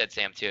 like you said,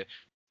 Sam, to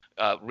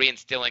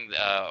reinstilling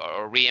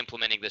or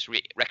re-implementing this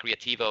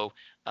Recreativo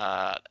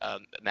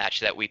match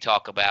that we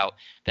talk about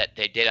that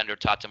they did under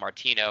Tata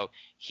Martino.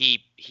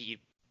 He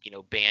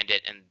banned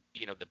it, and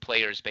the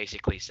players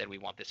basically said, we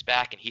want this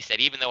back, and he said,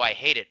 even though I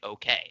hate it,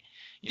 okay.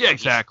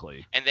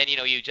 Exactly. And then,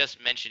 you just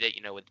mentioned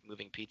it, with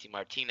moving P.T.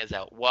 Martinez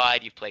out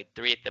wide. You've played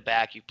 3 at the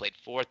back. You've played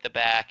 4 at the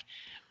back.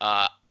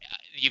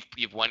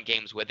 You've won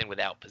games with and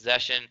without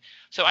possession.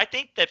 So I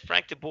think that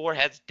Frank de Boer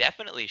has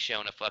definitely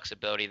shown a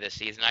flexibility this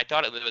season. I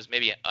thought it was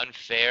maybe an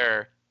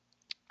unfair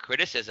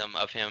criticism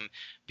of him,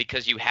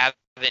 because he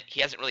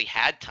hasn't really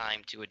had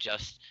time to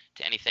adjust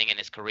to anything in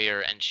his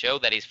career and show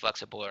that he's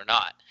flexible or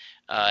not.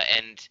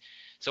 And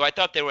so I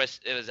thought it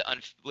was a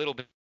little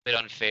bit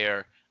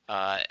unfair,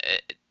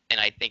 and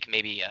I think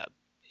maybe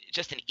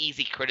just an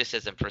easy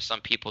criticism for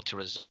some people to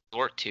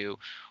resort to,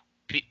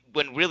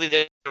 when really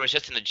there was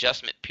just an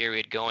adjustment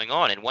period going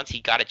on. And once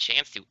he got a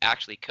chance to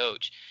actually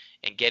coach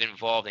and get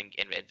involved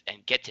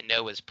and get to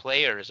know his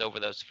players over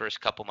those first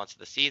couple months of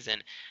the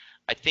season,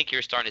 I think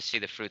you're starting to see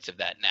the fruits of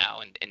that now.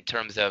 And in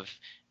terms of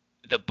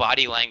the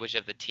body language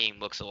of the team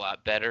looks a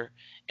lot better.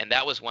 And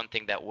that was one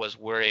thing that was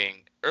worrying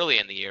early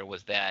in the year,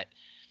 was that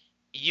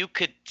you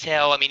could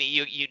tell,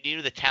 you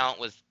knew the talent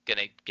was going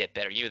to get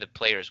better. You knew the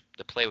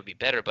play would be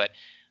better, but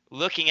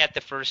looking at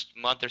the first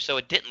month or so,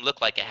 it didn't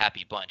look like a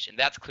happy bunch, and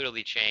that's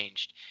clearly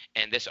changed,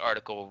 and this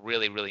article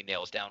really, really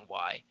nails down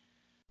why.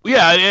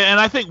 Yeah, and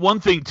I think one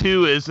thing,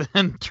 too, is,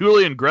 and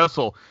Julian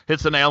Gressel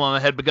hits the nail on the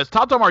head, because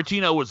Tata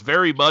Martino was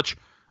very much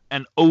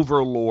an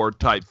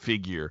overlord-type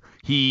figure.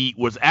 He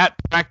was at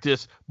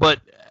practice, but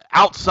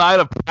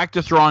outside of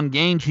practice or on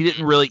games, he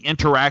didn't really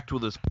interact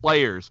with his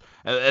players,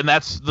 and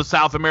that's the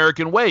South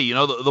American way.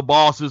 The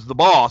boss is the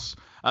boss.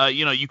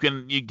 You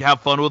can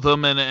have fun with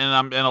them,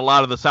 and a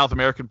lot of the South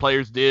American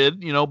players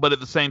did, but at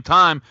the same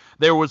time,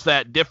 there was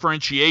that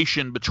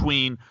differentiation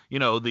between,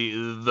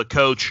 the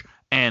coach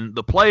and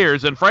the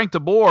players. And Frank de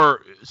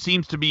Boer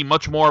seems to be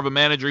much more of a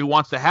manager who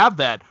wants to have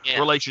that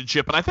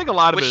relationship. And I think a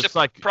lot of it is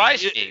like,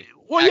 surprised me.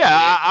 Well, actually,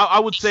 I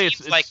would say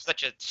it's like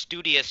such a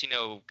studious,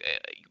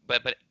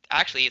 but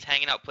actually he's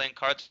hanging out playing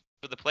cards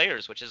with the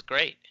players, which is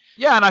great.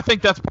 Yeah, and I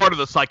think that's part of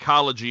the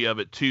psychology of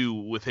it too,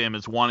 with him,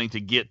 is wanting to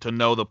get to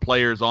know the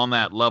players on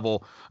that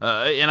level.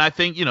 And I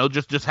think,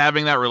 just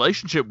having that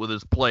relationship with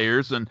his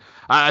players. And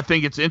I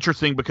think it's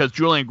interesting because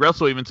Julian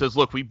Gressel even says,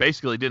 look, we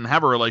basically didn't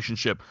have a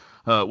relationship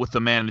with the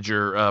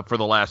manager for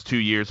the last 2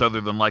 years,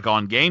 other than like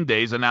on game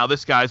days. And now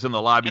this guy's in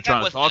the lobby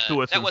trying to talk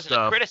to us. That wasn't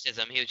stuff. a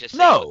criticism. He was just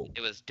saying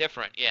it was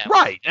different. Yeah.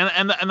 Right.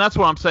 And that's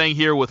what I'm saying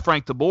here with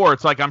Frank DeBoer.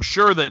 It's like I'm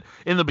sure that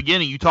in the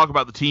beginning you talk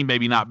about the team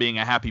maybe not being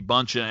a happy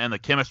bunch and the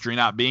chemistry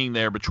not being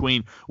there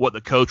between what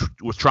the coach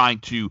was trying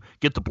to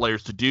get the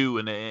players to do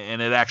and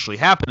it actually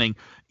happening.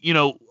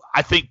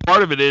 I think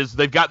part of it is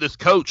they've got this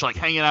coach like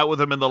hanging out with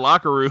them in the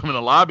locker room in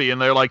the lobby, and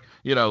they're like,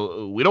 we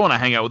don't want to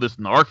hang out with this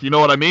narc. You know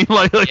what I mean?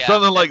 Like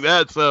something like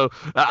that. So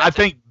I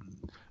think.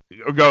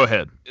 Go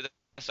ahead.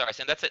 Sorry,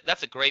 Sam.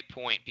 That's a great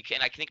point,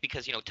 and I think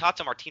because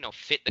Tata Martino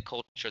fit the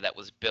culture that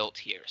was built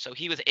here, so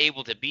he was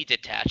able to be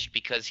detached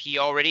because he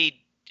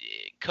already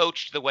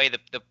coached the way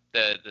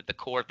the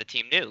core of the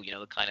team knew.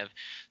 The kind of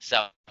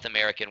South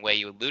American way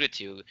you alluded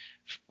to.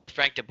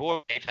 Frank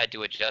DeBoer had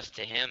to adjust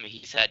to him.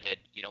 He's had to,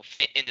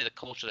 fit into the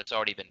culture that's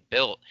already been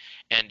built.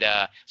 And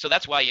so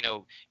that's why,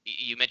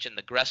 you mentioned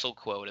the Gressel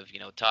quote of,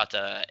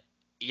 Tata,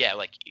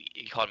 like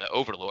you called him an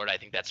overlord. I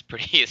think that's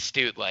pretty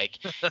astute. Like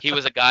he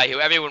was a guy who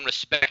everyone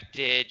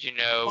respected,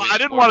 Well, I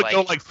didn't want to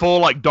go like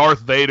full like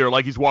Darth Vader,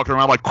 like he's walking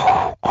around like.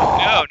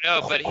 No,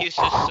 but he's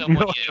just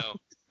someone,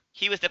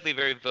 he was definitely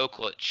very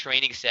vocal at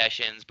training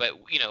sessions. But,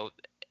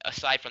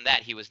 aside from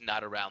that, he was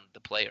not around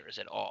the players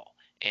at all.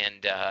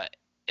 And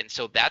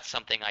so that's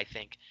something I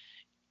think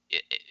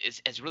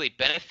has really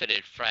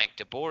benefited Frank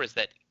DeBoer, is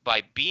that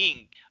by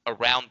being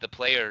around the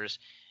players,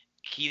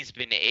 he's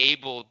been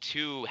able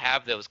to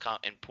have those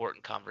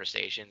important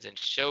conversations and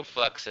show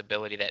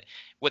flexibility that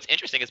what's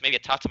interesting is maybe a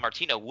Tata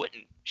Martino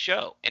wouldn't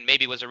show, and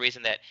maybe was a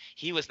reason that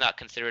he was not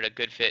considered a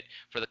good fit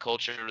for the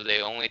culture the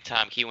only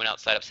time he went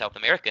outside of South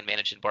America and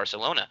managed in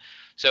Barcelona.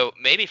 So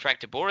maybe Frank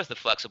DeBoer is the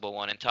flexible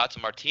one, and Tata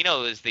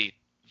Martino is the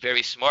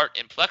very smart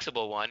and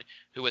flexible one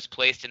who was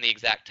placed in the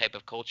exact type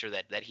of culture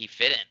that he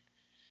fit in.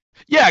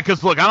 Yeah,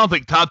 because look, I don't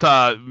think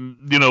Tata,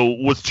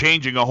 was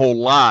changing a whole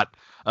lot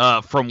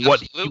from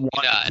what he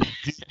wanted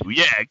to do.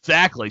 Yeah,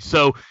 exactly.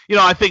 So,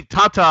 I think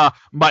Tata,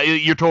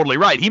 you're totally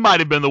right. He might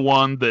have been the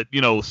one that,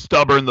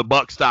 stubborn, the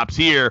buck stops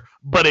here,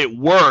 but it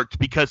worked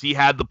because he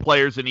had the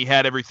players and he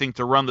had everything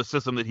to run the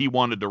system that he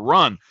wanted to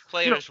run.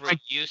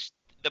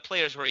 The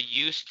players were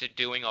used to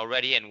doing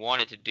already and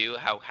wanted to do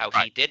how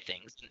right. he did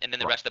things. And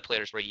then the rest of the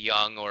players were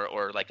young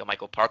or like a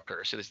Michael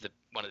Parker, who was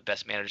one of the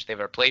best managers they've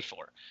ever played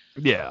for.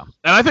 Yeah.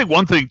 And I think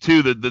one thing,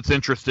 too, that's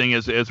interesting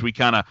is as we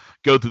kind of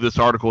go through this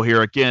article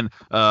here, again,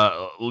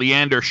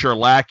 Leander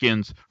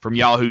Sherlackins from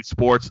Yahoo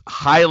Sports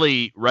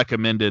highly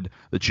recommended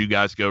that you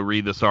guys go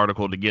read this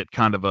article to get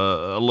kind of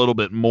a little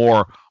bit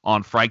more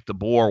on Frank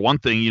DeBoer. One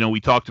thing, we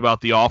talked about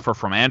the offer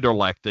from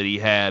Anderlecht that he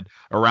had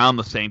around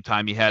the same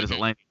time he had as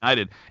Atlanta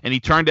United, and he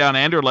turned down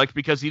Anderlecht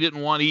because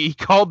he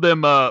called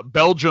them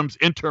Belgium's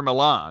Inter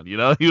Milan.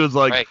 He was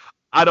like, right.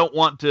 I don't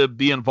want to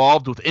be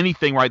involved with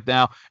anything right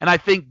now. And I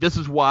think this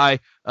is why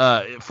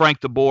Frank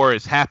DeBoer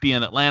is happy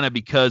in Atlanta,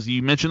 because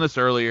you mentioned this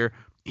earlier.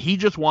 He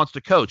just wants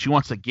to coach. He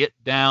wants to get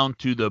down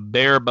to the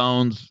bare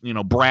bones,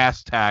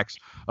 brass tacks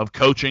of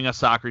coaching a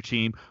soccer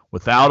team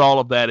without all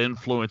of that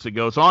influence that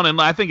goes on.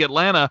 And I think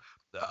Atlanta,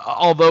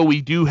 although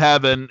we do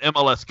have an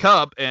MLS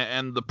Cup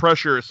and the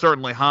pressure is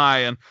certainly high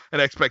and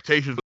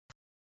expectations,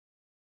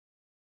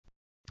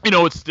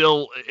 it's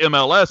still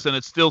MLS, and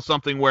it's still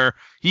something where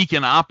he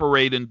can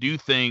operate and do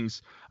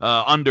things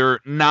under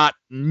not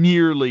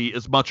nearly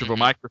as much of a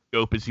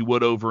microscope as he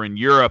would over in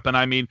Europe. And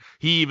I mean,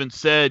 he even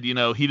said, he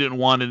didn't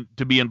want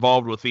to be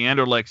involved with the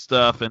Anderlecht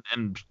stuff.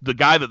 And the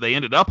guy that they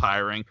ended up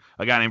hiring,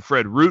 a guy named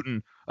Fred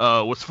Rutten,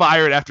 was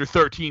fired after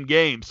 13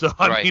 games. So,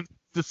 I mean,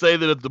 to say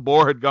that if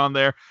DeBoer had gone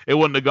there, it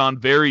wouldn't have gone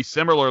very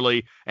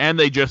similarly. And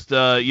they just,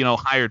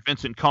 hired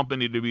Vincent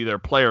Kompany to be their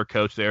player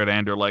coach there at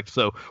Anderlecht.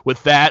 So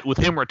with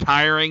him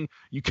retiring,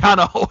 you kind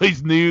of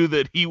always knew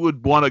that he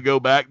would want to go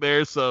back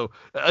there. So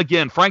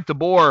again, Frank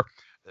DeBoer,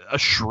 a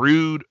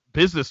shrewd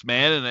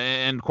businessman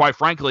and quite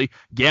frankly,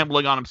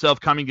 gambling on himself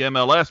coming to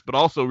MLS, but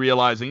also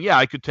realizing,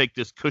 I could take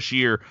this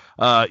cushier,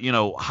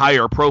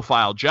 higher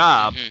profile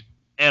job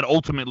and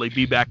ultimately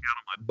be back out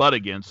on my butt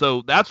again.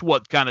 So that's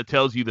what kind of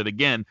tells you that,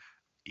 again,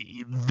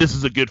 this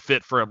is a good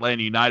fit for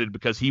Atlanta United,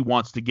 because he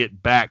wants to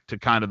get back to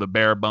kind of the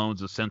bare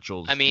bones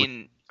essentials. I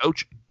mean,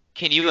 coaching.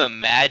 Can you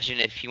imagine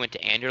if he went to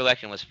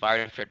Anderlecht and was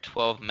fired for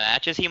 12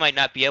 matches? He might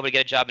not be able to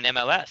get a job in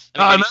MLS.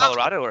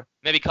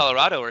 Maybe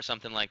Colorado or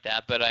something like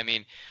that. But I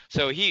mean,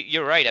 so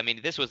you're right. I mean,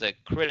 this was a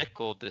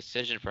critical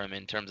decision for him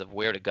in terms of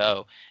where to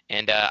go.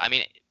 And I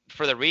mean,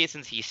 for the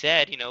reasons he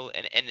said,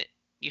 and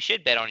you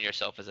should bet on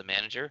yourself as a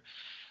manager.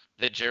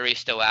 The jury's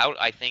still out.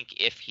 I think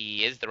if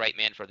he is the right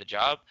man for the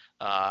job,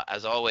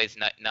 as always,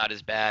 not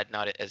as bad,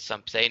 not as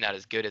some say, not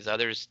as good as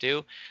others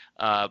do.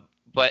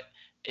 But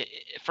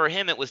for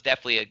him, it was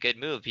definitely a good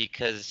move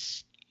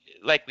because,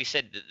 like we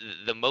said,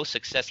 the most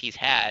success he's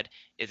had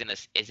is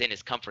in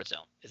his comfort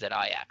zone, is at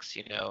Ajax,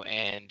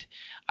 And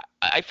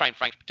I find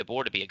Frank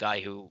DeBoer to be a guy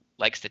who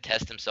likes to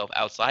test himself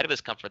outside of his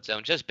comfort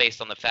zone, just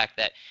based on the fact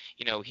that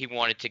he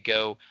wanted to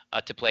go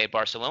to play at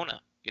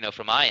Barcelona.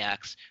 from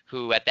Ajax,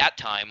 who at that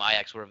time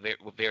Ajax were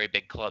a very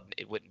big club.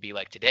 It wouldn't be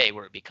like today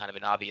where it'd be kind of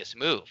an obvious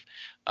move.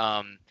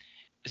 And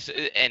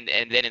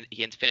then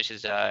he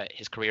finishes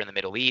his career in the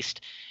Middle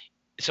East.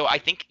 So I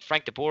think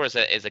Frank de Boer is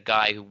a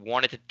guy who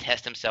wanted to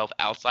test himself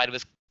outside of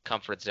his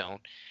comfort zone.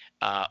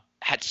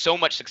 Had so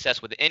much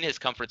success within his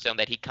comfort zone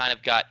that he kind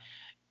of got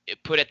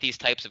put at these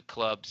types of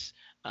clubs,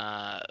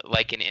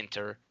 like an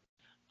Inter,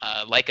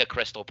 like a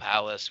Crystal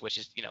Palace, which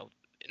is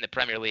in the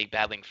Premier League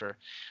battling for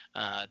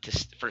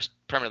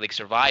Premier League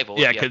survival.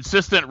 Yeah,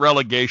 consistent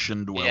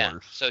relegation dwellers. Yeah.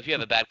 So if you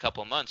have a bad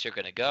couple of months, you're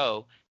going to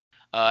go.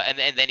 And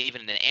then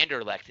even in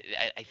Anderlecht,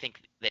 I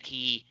think that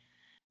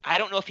I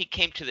don't know if he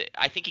came to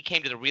I think he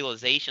came to the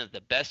realization that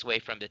the best way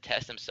for him to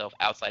test himself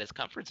outside his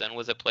comfort zone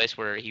was a place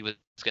where he was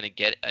going to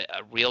get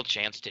a real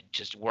chance to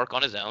just work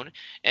on his own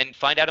and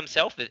find out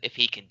himself if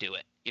he can do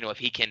it. If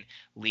he can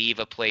leave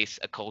a place,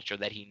 a culture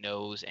that he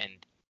knows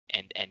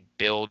and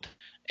build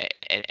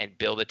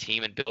a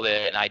team and build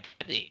an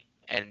identity.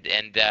 And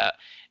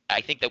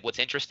I think that what's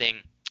interesting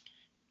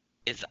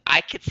is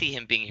I could see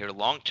him being here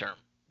long term,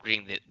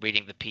 reading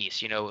the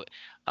piece,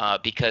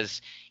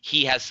 because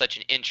he has such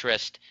an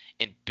interest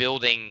in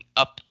building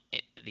up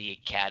the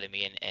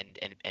academy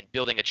and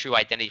building a true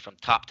identity from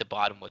top to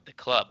bottom with the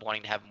club,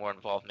 wanting to have more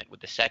involvement with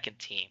the second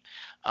team,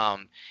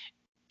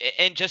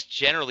 and just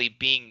generally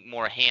being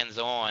more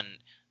hands-on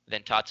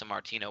than Tata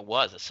Martino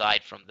was,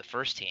 aside from the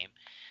first team.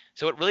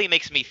 So it really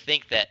makes me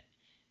think that,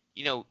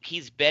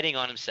 he's betting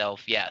on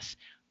himself, yes,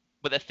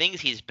 but the things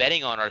he's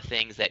betting on are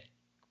things that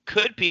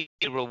could be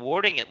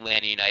rewarding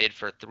Atlanta United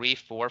for 3,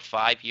 4,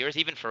 5 years,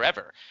 even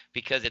forever,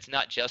 because it's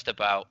not just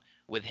about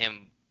with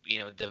him,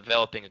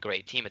 developing a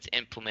great team. It's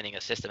implementing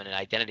a system and an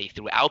identity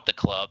throughout the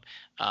club,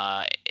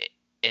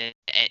 and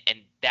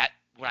that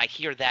when I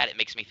hear that, it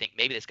makes me think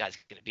maybe this guy's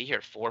going to be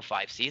here 4 or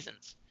 5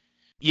 seasons.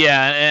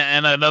 Yeah,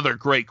 and another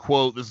great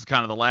quote. This is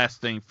kind of the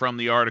last thing from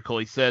the article.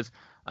 He says,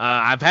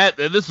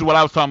 this is what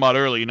I was talking about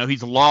earlier.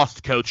 He's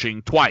lost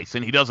coaching twice,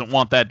 and he doesn't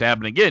want that to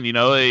happen again.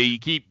 You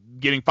keep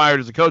getting fired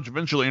as a coach,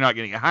 eventually you're not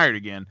getting hired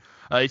again.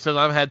 He says,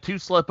 I've had 2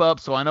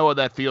 slip-ups, so I know what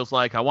that feels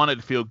like. I want it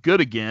to feel good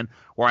again,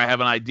 where I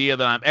have an idea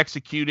that I'm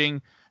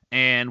executing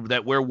and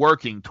that we're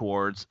working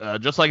towards,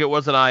 just like it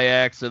was at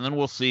Ajax, and then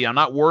we'll see. I'm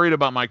not worried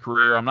about my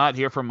career. I'm not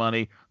here for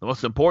money. The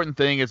most important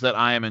thing is that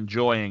I am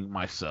enjoying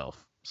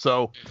myself.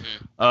 So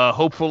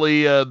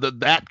hopefully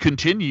that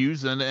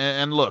continues.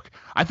 And look,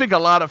 I think a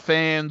lot of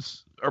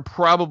fans are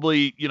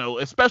probably,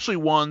 especially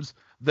ones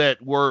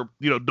that were,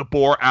 de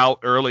Boer out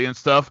early and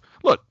stuff.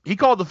 Look, he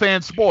called the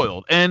fans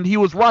spoiled, and he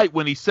was right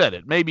when he said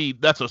it. Maybe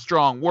that's a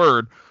strong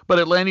word, but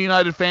Atlanta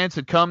United fans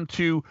had come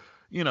to,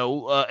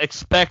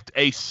 expect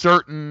a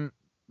certain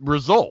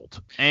result.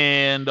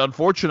 And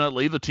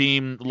unfortunately, the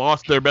team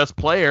lost their best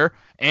player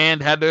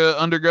and had to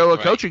undergo a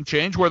coaching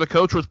change where the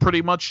coach was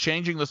pretty much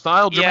changing the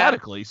style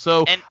dramatically.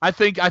 So I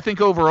think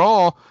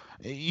overall,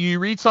 you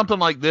read something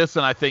like this,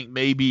 and I think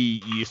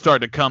maybe you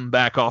start to come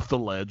back off the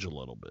ledge a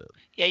little bit.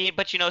 Yeah,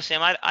 but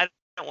Sam, I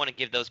don't want to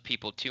give those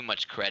people too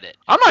much credit.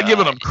 I'm not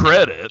giving them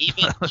credit.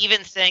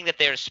 even saying that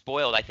they're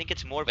spoiled, I think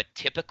it's more of a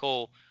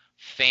typical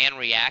fan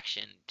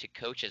reaction to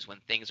coaches when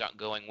things aren't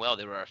going well.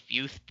 There are a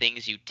few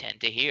things you tend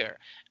to hear,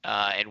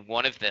 and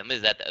one of them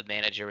is that the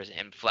manager is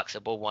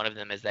inflexible. One of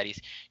them is that he's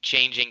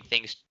changing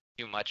things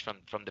too much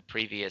from the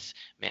previous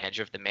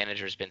manager if the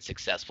manager has been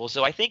successful.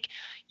 So I think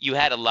you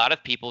had a lot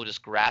of people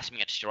just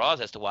grasping at straws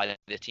as to why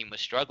the team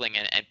was struggling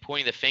and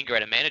pointing the finger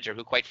at a manager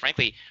who, quite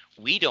frankly,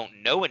 we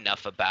don't know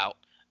enough about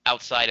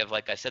outside of,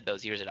 like I said,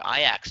 those years at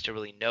Ajax to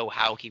really know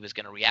how he was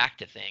going to react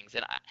to things.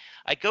 And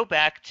I go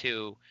back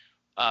to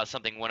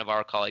something one of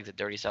our colleagues at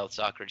Dirty South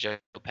Soccer, Joe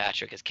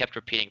Patrick, has kept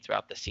repeating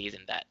throughout the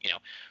season, that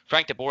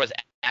Frank de Boer is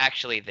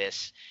actually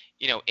this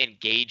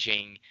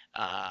engaging,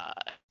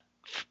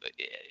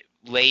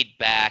 laid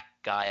back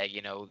guy,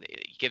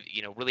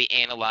 really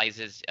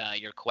analyzes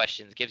your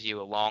questions, gives you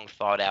a long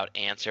thought out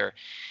answer.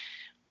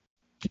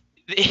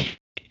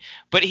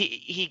 But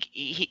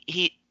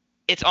he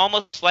it's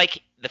almost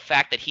like the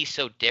fact that he's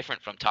so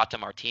different from Tata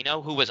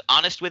Martino, who was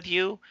honest with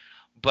you,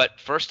 but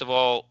first of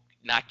all,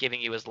 not giving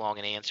you as long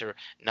an answer,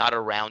 not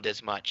around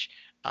as much.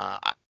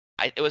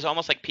 It was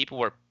almost like people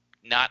were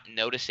not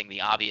noticing the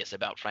obvious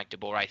about Frank de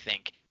Boer, I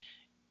think,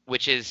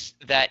 which is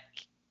that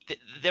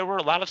there were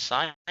a lot of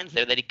signs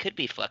there that he could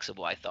be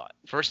flexible, I thought.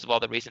 First of all,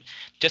 the reason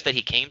just that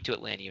he came to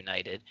Atlanta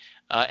United,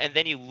 and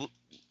then you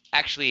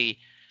actually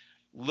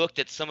looked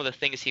at some of the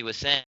things he was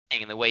saying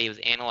and the way he was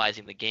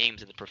analyzing the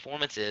games and the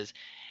performances,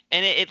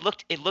 and it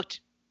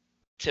looked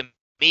to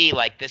me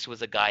like this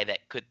was a guy that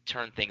could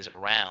turn things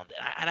around.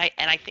 And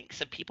I think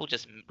some people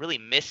just really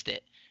missed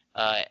it.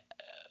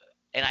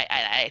 And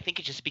I think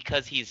it's just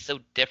because he's so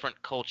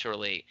different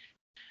culturally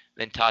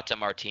than Tata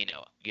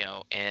Martino,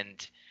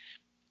 and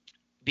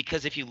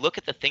because if you look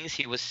at the things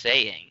he was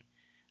saying,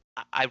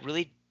 I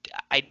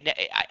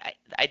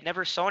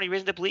never saw any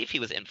reason to believe he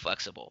was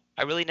inflexible.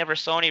 I really never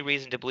saw any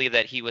reason to believe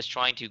that he was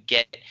trying to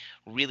get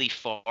really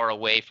far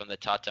away from the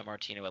Tata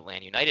Martino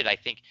Atlanta United. I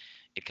think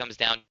it comes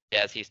down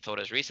to, as he's told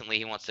us recently,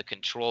 he wants to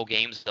control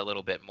games a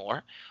little bit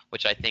more,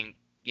 which I think,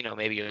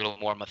 maybe you're a little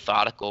more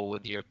methodical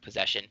with your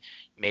possession.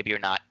 Maybe you're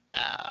not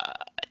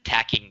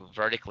attacking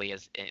vertically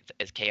as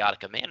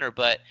chaotic a manner,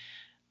 but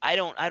I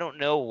don't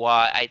know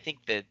why. I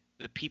think that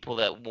the people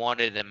that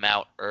wanted him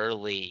out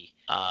early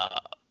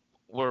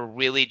were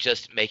really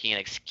just making an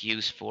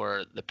excuse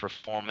for the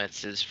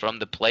performances from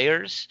the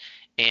players,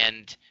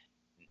 and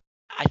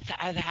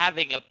I'm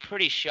having a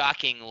pretty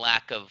shocking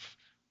lack of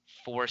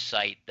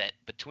foresight that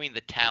between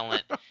the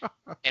talent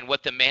and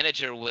what the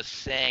manager was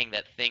saying,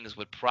 that things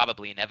would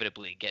probably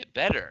inevitably get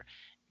better,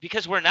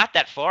 because we're not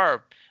that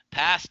far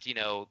past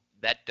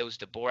that those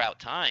DeBoer out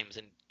times,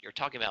 and you're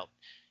talking about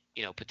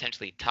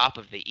potentially top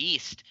of the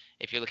East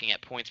if you're looking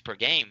at points per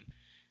game.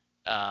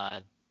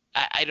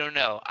 I don't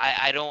know.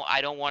 I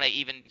don't want to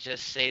even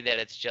just say that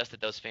it's just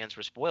that those fans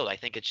were spoiled. I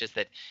think it's just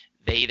that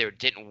they either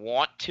didn't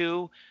want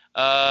to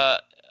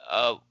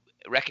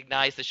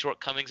recognize the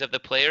shortcomings of the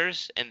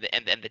players and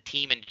the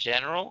team in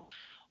general,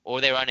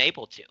 or they were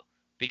unable to.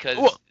 Because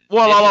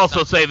well, I'll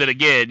also say that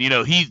again.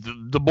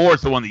 DeBoer's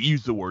the one that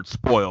used the word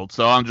spoiled.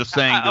 So I'm just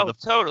saying that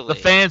the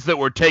fans that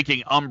were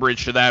taking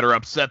umbrage to that are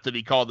upset that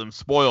he called them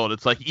spoiled.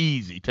 It's like,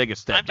 easy, take a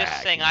step back. I'm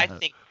just saying, I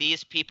think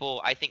these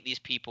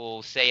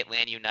people say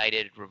Atlanta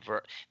United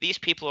revert. These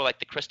people are like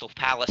the Crystal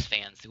Palace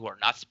fans who are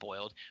not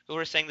spoiled, who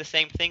are saying the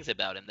same things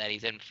about him, that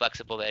he's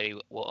inflexible, that he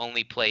will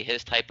only play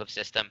his type of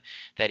system,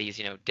 that he's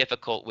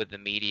difficult with the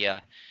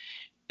media.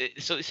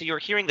 So you're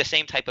hearing the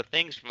same type of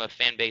things from a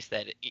fan base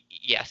that,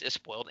 yes, is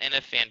spoiled, and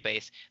a fan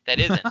base that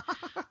isn't.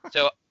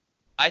 So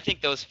I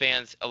think those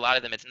fans, a lot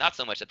of them, it's not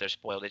so much that they're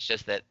spoiled. It's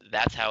just that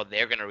that's how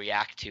they're going to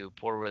react to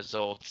poor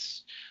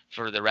results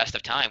for the rest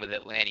of time with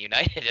Atlanta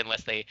United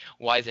unless they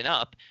wisen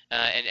up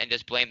and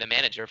just blame the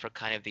manager for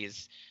kind of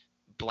these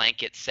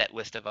blanket set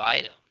list of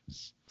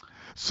items.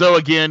 So,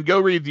 again, go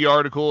read the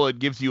article. It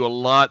gives you a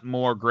lot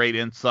more great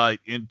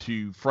insight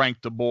into Frank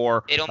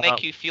DeBoer. It'll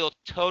make you feel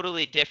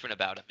totally different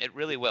about him. It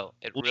really will.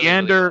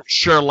 Leander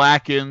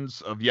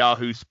Sherlackens of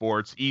Yahoo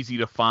Sports, easy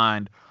to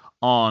find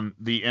on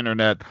the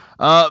internet.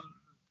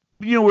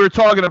 We were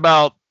talking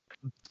about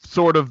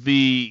sort of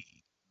the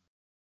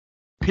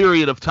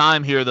period of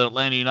time here that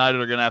Atlanta United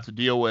are going to have to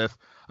deal with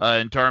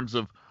in terms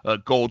of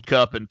Gold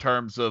Cup, in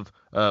terms of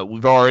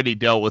we've already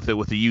dealt with it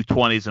with the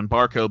U20s and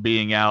Barco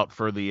being out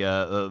for the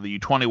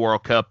U20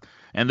 World Cup,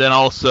 and then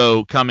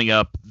also coming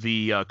up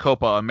the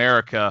Copa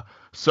America.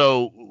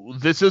 So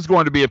this is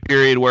going to be a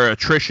period where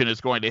attrition is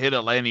going to hit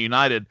Atlanta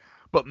United,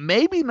 but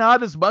maybe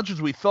not as much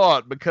as we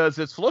thought, because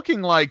it's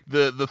looking like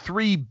the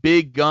three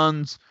big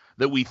guns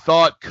that we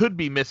thought could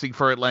be missing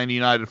for Atlanta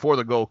United for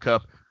the Gold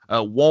Cup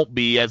won't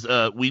be, as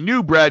we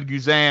knew Brad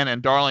Guzan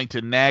and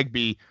Darlington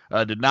Nagbe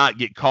did not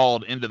get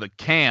called into the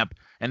camp,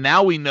 and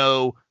now we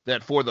know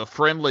that for the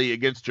friendly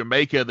against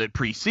Jamaica that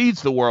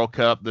precedes the World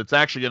Cup, that's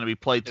actually going to be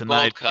played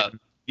tonight. The Gold Cup.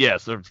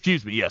 Yes,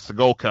 the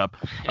Gold Cup.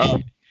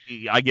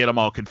 I get them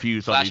all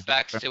confused.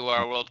 Flashbacks to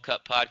our World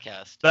Cup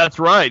podcast. That's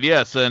right,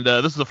 yes, and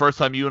this is the first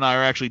time you and I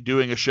are actually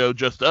doing a show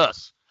just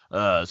us.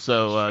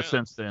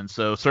 Since then,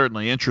 so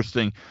certainly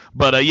interesting.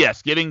 But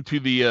yes, getting to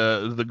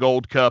the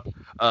Gold Cup,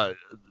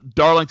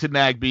 Darlington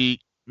Nagbe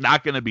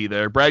not going to be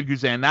there, Brad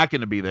Guzan not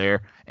going to be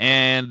there,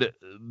 and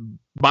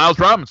Miles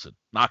Robinson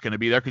not going to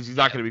be there because he's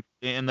not going to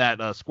be in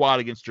that squad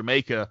against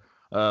Jamaica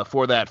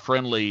for that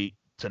friendly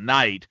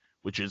tonight,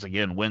 which is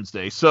again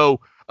Wednesday. So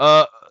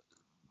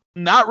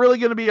not really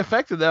going to be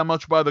affected that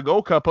much by the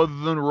Gold Cup, other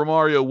than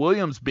Romario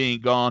Williams being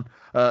gone.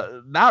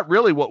 Not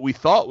really what we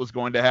thought was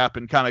going to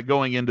happen kind of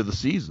going into the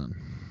season.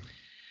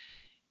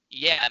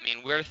 Yeah, I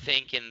mean, we're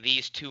thinking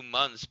these 2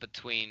 months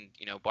between,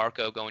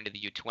 Barco going to the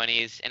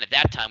U20s, and at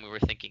that time we were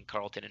thinking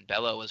Carlton and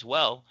Bello as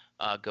well,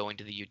 going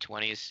to the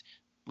U20s,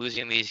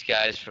 losing these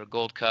guys for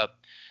Gold Cup,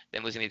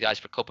 then losing these guys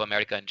for Copa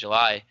America in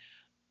July.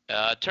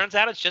 Turns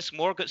out it's just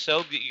more good.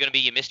 So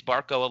you missed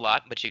Barco a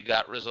lot, but you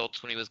got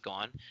results when he was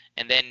gone.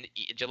 And then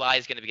July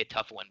is going to be a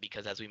tough one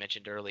because, as we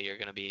mentioned earlier, you're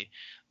going to be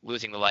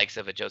losing the likes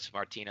of a Joseph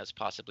Martinez,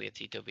 possibly a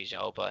Tito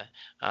Villalba,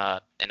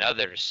 and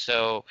others.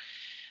 So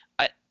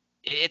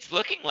it's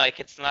looking like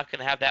it's not going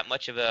to have that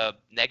much of a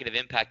negative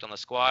impact on the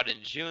squad in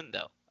June,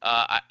 though.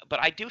 But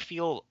I do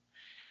feel,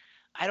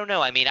 I don't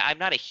know. I mean, I'm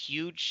not a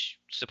huge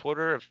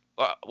supporter of.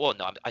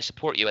 I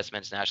support U.S.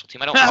 men's national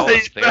team. I don't follow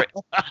it very.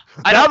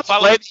 Now that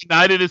Atlanta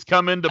United has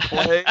come into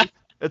play,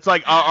 it's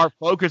like our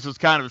focus has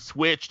kind of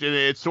switched, and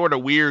it's sort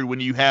of weird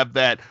when you have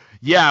that.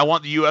 Yeah, I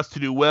want the U.S. to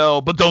do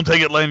well, but don't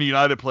take Atlanta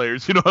United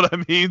players. You know what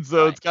I mean?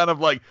 So It's kind of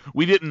like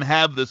we didn't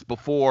have this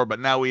before, but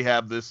now we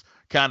have this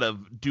kind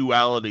of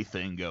duality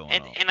thing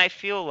going on. And I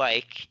feel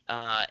like,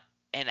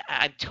 and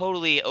I'm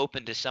totally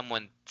open to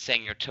someone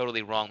saying you're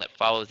totally wrong that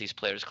follows these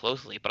players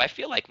closely, but I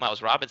feel like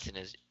Miles Robinson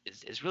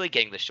is really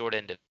getting the short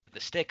end of the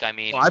stick. I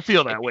mean, I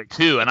feel that way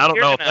too, and I don't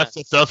know if that's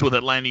just us with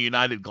Atlanta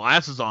United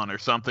glasses on or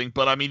something,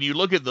 but I mean, you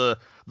look at the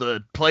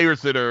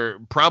players that are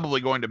probably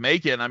going to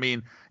make it, and I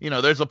mean,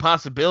 there's a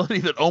possibility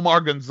that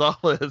Omar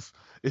Gonzalez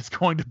is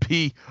going to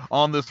be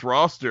on this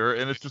roster,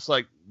 and it's just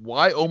like,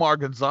 why Omar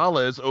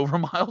Gonzalez over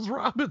Miles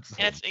Robinson?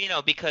 And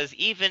it's, because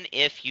even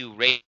if you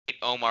rate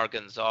Omar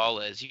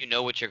Gonzalez, you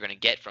know what you're going to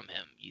get from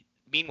him.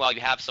 Meanwhile,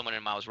 you have someone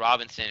in Miles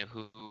Robinson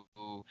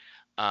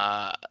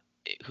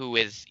who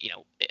is,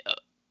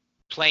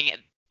 playing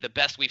the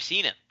best we've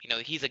seen him.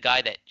 He's a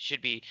guy that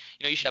should be,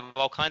 you should have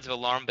all kinds of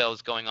alarm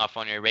bells going off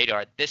on your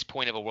radar at this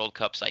point of a World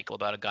Cup cycle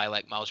about a guy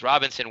like Miles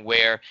Robinson,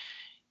 where,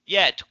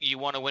 yeah, you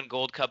want to win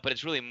Gold Cup, but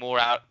it's really more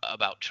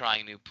about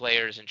trying new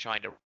players and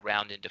trying to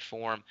round into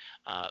form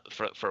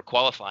for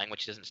qualifying,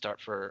 which doesn't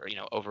start for,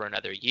 over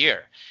another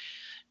year.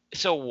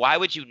 So why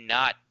would you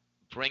not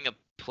bring a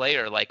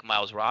player like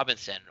Miles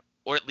Robinson,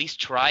 or at least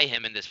try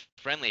him in this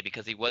friendly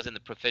because he was in the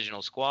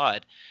provisional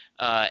squad,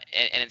 and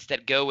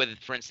instead go with,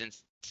 for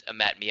instance, a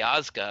Matt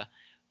Miazga,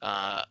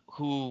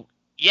 who,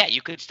 yeah,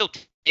 you could still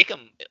take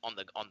him on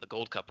the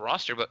Gold Cup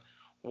roster, but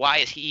why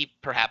is he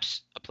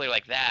perhaps a player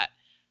like that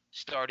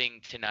starting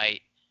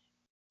tonight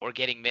or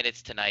getting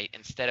minutes tonight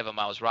instead of a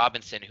Miles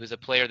Robinson, who's a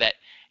player that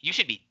you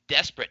should be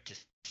desperate to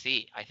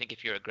see? I think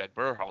if you're a Greg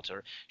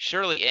Berhalter,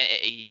 surely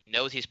he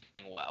knows he's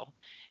playing well.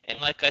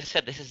 And like I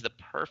said, this is the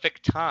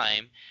perfect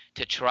time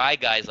to try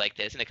guys like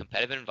this in a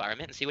competitive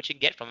environment and see what you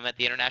can get from them at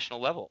the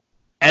international level.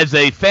 As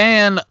a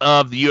fan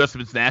of the U.S.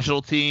 Men's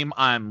National Team,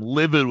 I'm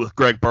livid with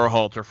Greg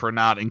Berhalter for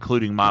not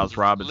including Miles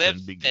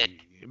Robinson.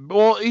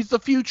 Well, he's the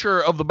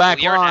future of the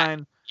back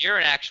line. You're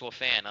an actual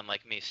fan,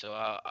 unlike me, so.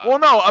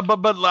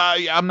 But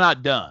I'm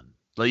not done.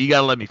 So you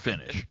gotta let me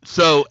finish.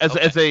 So as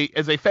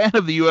a fan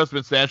of the U.S.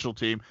 Men's National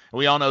Team, and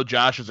we all know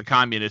Josh is a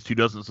communist who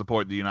doesn't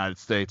support the United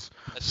States.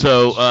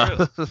 So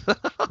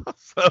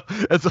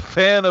as a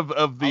fan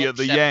of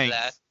the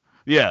Yanks,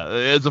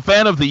 as a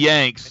fan of the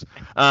Yanks,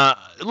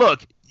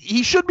 look,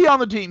 he should be on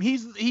the team.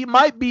 He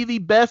might be the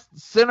best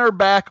center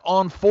back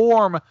on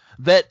form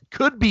that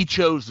could be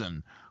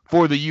chosen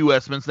for the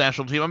U.S. Men's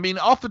National Team. I mean,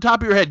 off the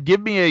top of your head, give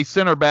me a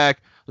center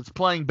back that's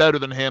playing better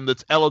than him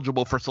that's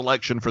eligible for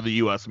selection for the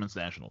U.S. Men's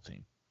National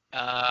Team.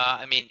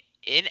 I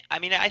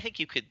think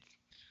you could.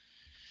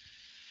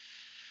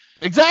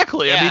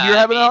 Exactly. Yeah, you're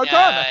having a hard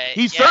time.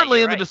 He's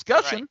certainly in the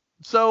discussion. Right.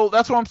 So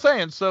that's what I'm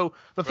saying. So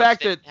the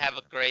fact that have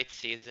a great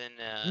season.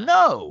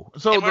 No.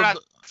 So we're not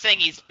saying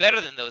he's better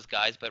than those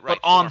guys, but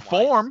on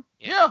form,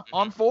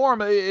 on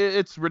form,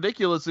 it's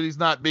ridiculous that he's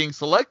not being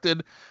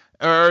selected,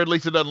 or at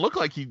least it doesn't look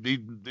like it'd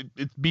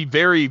be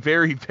very,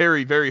 very,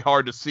 very, very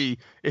hard to see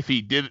if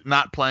he did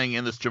not playing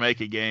in this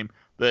Jamaica game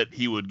that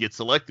he would get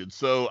selected.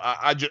 So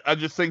I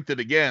just think that,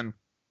 again,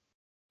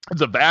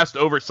 it's a vast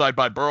oversight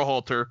by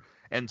Berhalter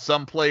and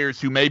some players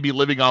who may be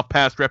living off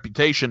past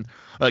reputation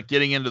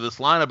getting into this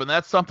lineup. And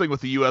that's something with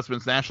the U.S.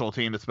 Men's National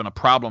Team that's been a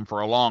problem for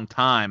a long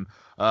time,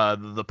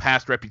 the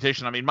past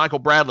reputation. I mean, Michael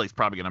Bradley's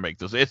probably going to make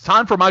this. It's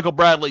time for Michael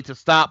Bradley to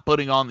stop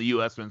putting on the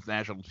U.S. Men's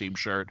National Team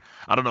shirt.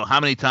 I don't know how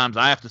many times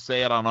I have to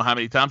say it. I don't know how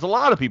many times a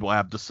lot of people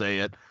have to say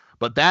it.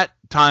 But that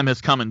time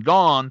has come and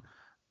gone.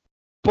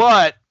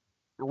 But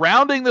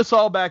rounding this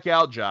all back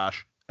out,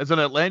 Josh, as an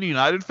Atlanta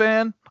United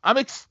fan, I'm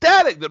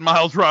ecstatic that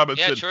Miles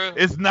Robinson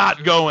is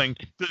not going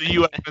to the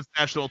U.S. Men's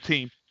National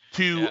Team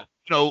to,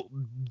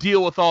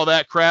 deal with all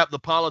that crap, the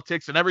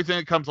politics and everything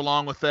that comes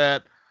along with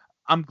that.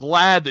 I'm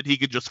glad that he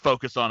could just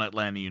focus on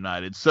Atlanta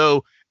United.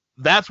 So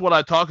that's what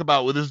I talk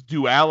about with this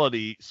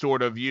duality,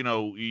 sort of,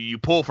 you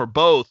pull for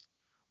both,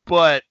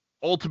 but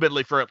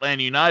ultimately for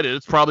Atlanta United,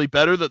 it's probably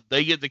better that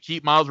they get to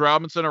keep Miles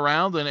Robinson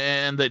around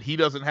and that he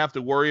doesn't have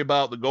to worry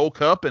about the Gold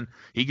Cup and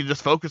he can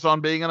just focus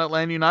on being an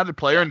Atlanta United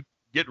player and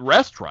get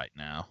rest right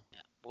now.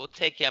 We'll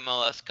take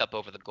MLS Cup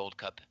over the Gold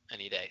Cup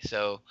any day.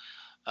 So,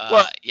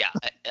 as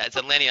an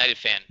Atlanta United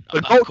fan,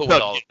 I'm cool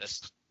with all of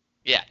this.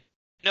 Yeah.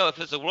 No, if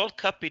it's a World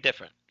Cup, be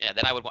different. Yeah,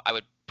 then I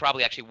would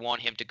probably actually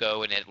want him to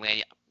go in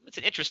Atlanta. It's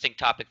an interesting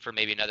topic for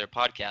maybe another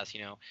podcast,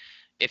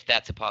 if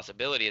that's a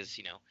possibility is,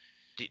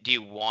 do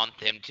you want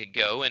them to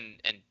go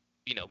and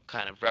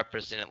kind of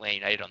represent Atlanta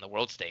United on the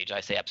world stage?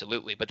 I say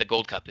absolutely, but the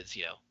Gold Cup is,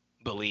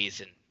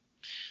 Belize and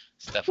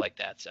stuff like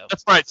that. So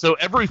that's right. So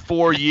every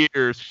 4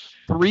 years,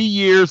 3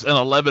 years and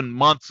 11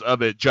 months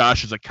of it,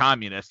 Josh is a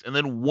communist, and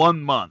then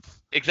 1 month.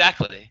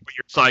 Exactly. For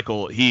your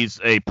cycle, he's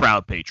a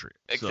proud patriot.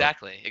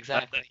 Exactly. So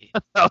exactly.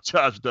 That's how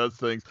Josh does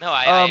things. No,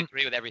 I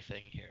agree with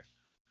everything here.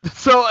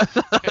 So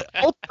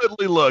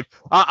ultimately, look,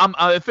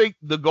 I think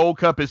the Gold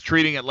Cup is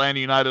treating Atlanta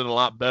United a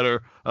lot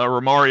better.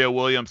 Romario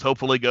Williams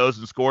hopefully goes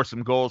and scores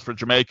some goals for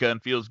Jamaica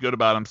and feels good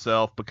about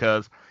himself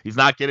because he's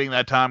not getting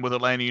that time with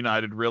Atlanta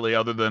United really,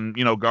 other than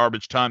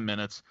garbage time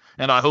minutes.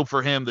 And I hope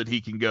for him that he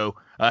can go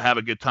have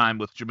a good time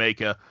with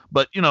Jamaica.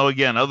 But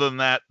again, other than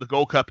that, the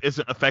Gold Cup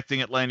isn't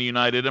affecting Atlanta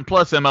United, and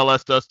plus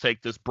MLS does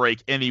take this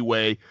break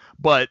anyway.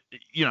 But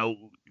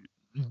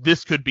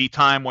this could be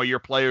time where your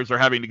players are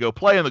having to go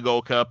play in the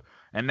Gold Cup.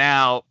 And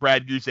now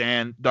Brad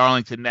Guzan,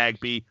 Darlington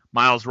Nagbe,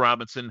 Miles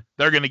Robinson,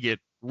 they're going to get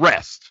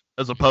rest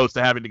as opposed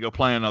to having to go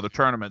play another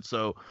tournament.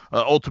 So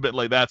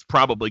ultimately, that's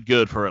probably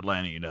good for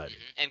Atlanta United.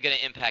 And going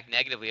to impact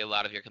negatively a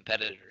lot of your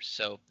competitors.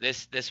 So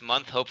this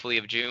month, hopefully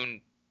of June,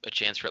 a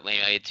chance for Atlanta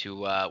United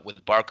to,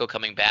 with Barco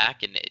coming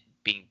back and it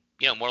being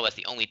more or less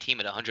the only team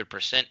at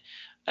 100%.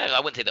 I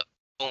wouldn't say the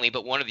only,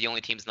 but one of the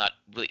only teams not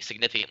really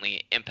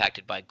significantly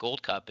impacted by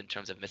Gold Cup in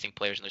terms of missing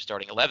players in their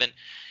starting 11.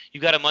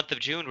 You've got a month of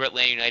June where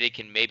Atlanta United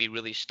can maybe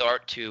really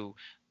start to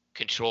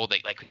control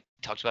like we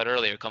talked about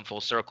earlier, come full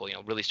circle,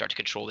 really start to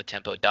control the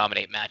tempo,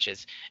 dominate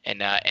matches,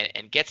 and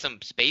get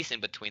some space in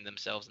between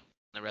themselves and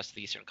the rest of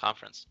the Eastern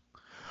Conference.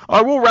 All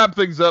right, we'll wrap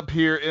things up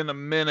here in a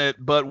minute,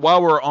 but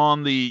while we're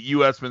on the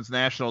U.S. men's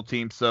national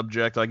team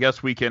subject, I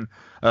guess we can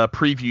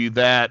preview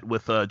that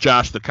with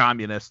Josh the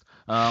Communist.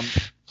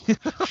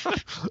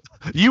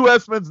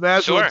 U.S. men's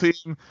national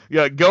team,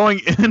 going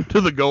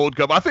into the Gold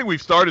Cup. I think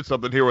we've started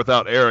something here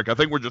without Eric. I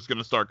think we're just going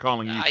to start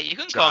calling you. You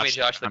can call me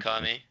Josh the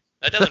Commie.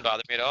 That doesn't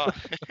bother me at all.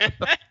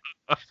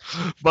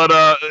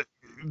 But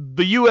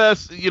the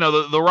U.S.,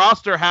 the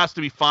roster has to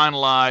be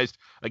finalized.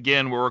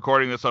 Again, we're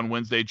recording this on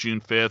Wednesday, June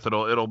 5th.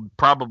 It'll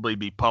probably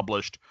be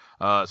published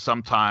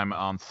sometime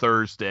on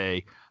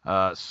Thursday.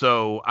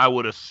 So I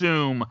would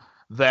assume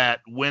that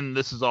when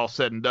this is all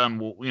said and done,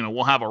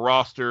 we'll have a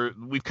roster.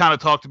 We've kind of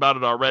talked about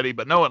it already,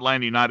 but no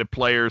Atlanta United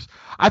players.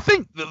 I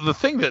think the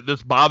thing that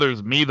this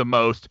bothers me the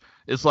most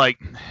is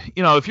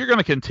if you're going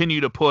to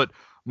continue to put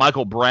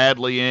Michael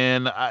Bradley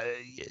in,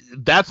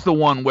 that's the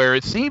one where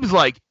it seems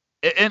like,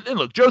 and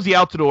look, Jozy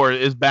Altidore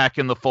is back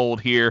in the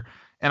fold here.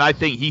 And I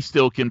think he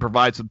still can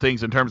provide some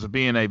things in terms of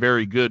being a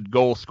very good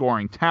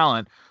goal-scoring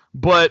talent.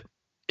 But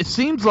it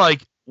seems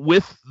like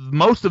with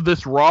most of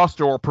this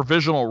roster or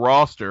provisional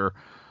roster,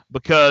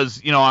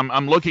 because,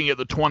 I'm looking at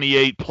the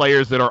 28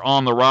 players that are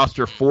on the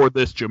roster for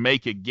this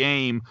Jamaica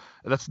game,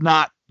 that's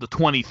not the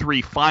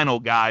 23 final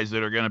guys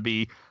that are going to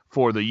be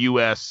for the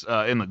U.S.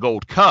 In the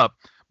Gold Cup.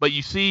 But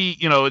you see,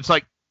 it's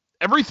like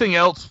everything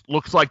else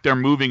looks like they're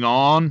moving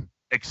on,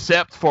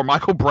 except for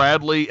Michael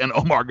Bradley and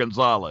Omar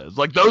Gonzalez.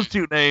 Like those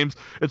two names,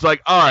 it's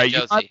like, all right,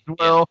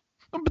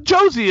 but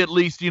Jozy, at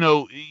least,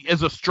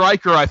 as a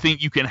striker, I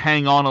think you can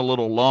hang on a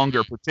little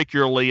longer,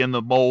 particularly in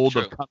the mold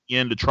of coming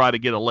in to try to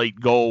get a late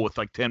goal with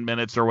 10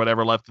 minutes or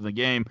whatever left in the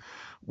game.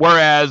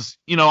 Whereas,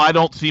 I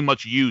don't see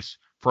much use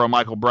for a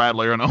Michael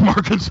Bradley or an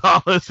Omar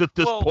Gonzalez at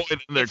this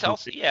point in their career.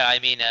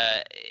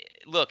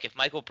 Look, if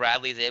Michael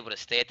Bradley is able to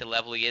stay at the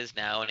level he is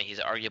now, and he's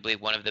arguably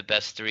one of the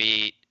best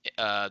three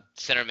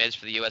center mids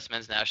for the U.S.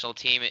 men's national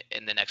team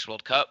in the next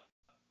World Cup,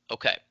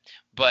 okay.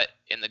 But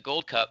in the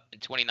Gold Cup in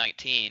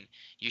 2019,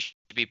 you should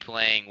be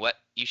playing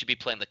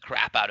the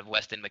crap out of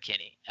Weston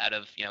McKennie, out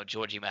of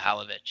Georgi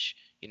Mihalovic.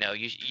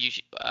 You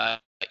should,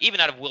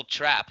 even out of Will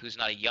Trapp, who's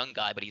not a young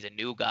guy, but he's a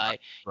new guy.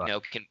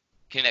 Right. Can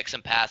connect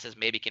some passes,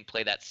 maybe can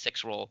play that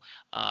 6 role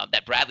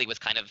that Bradley was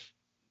kind of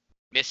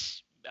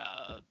mismanaged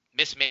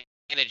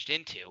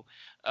into.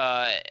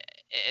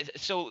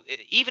 So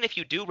even if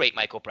you do rate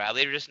Michael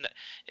Bradley,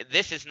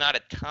 this is not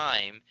a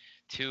time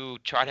to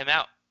trot him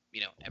out,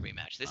 every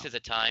match. This is a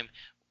time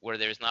where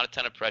there's not a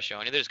ton of pressure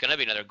on you. There's going to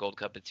be another Gold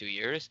Cup in 2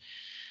 years.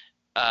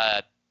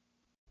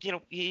 He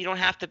doesn't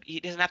have to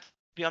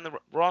be on the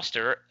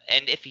roster,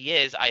 and if he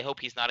is, I hope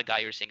he's not a guy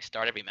you're seeing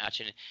start every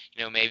match. And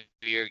maybe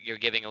you're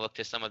giving a look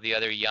to some of the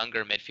other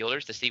younger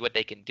midfielders to see what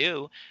they can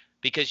do,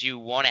 because you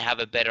want to have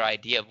a better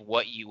idea of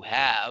what you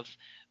have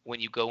when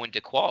you go into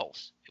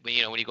quals, when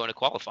you go into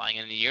qualifying,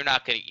 and you're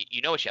not going to,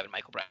 what you have in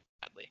Michael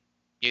Bradley.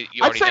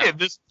 I'd say at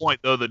this point,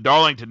 though, that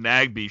Darlington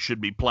Nagbe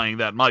should be playing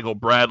that Michael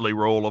Bradley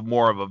role of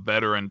more of a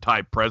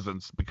veteran-type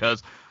presence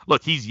because,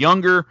 look, he's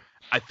younger.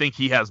 I think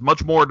he has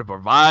much more to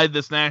provide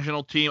this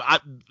national team.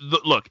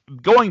 Look,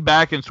 going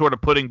back and sort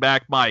of putting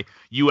back my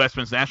U.S.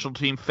 men's national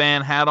team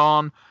fan hat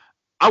on,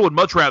 I would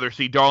much rather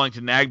see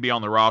Darlington Nagbe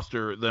on the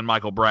roster than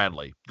Michael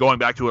Bradley. Going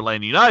back to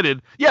Atlanta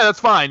United, yeah,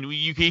 that's fine.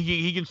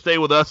 He can stay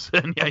with us,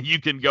 and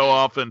you can go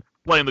off and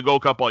play in the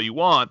Gold Cup all you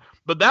want.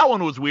 But that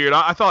one was weird.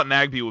 I thought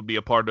Nagbe would be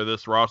a part of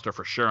this roster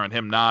for sure, and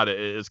him not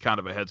is kind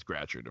of a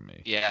head-scratcher to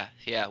me. Yeah.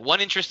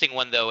 One interesting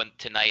one, though,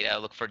 tonight,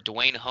 look for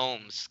Dwayne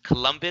Holmes,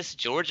 Columbus,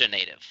 Georgia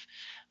native.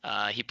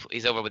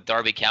 He's over with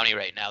Darby County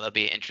right now. That'll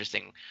be an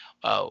interesting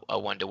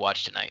one to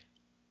watch tonight.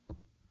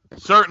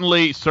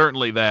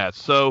 Certainly that.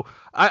 So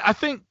I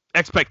think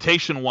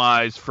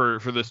expectation-wise for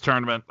this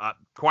tournament,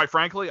 quite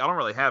frankly, I don't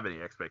really have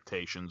any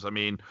expectations. I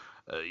mean,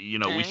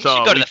 we saw.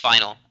 Should go to the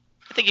final.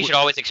 I think you should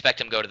always expect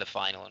him to go to the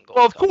final. And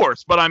Gold Cup.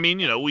 Course, but I mean,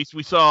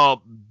 we saw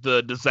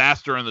the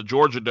disaster in the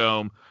Georgia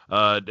Dome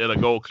at a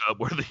Gold Cup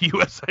where the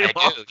USA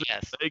lost to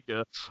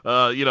Jamaica.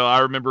 I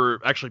remember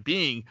actually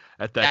being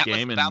at that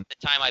game. That was about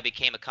the time I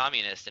became a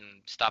communist and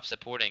stopped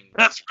supporting.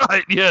 That's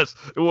right, yes.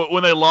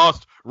 When they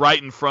lost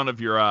right in front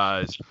of your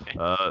eyes.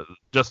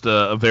 Just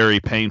a very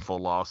painful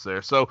loss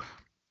there. So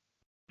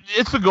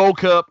it's the Gold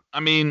Cup. I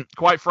mean,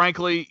 quite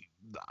frankly,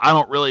 I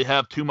don't really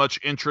have too much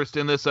interest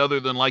in this other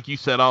than, like you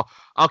said, I'll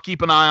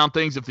keep an eye on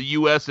things. If the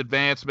U.S.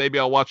 advance, maybe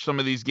I'll watch some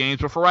of these games.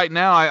 But for right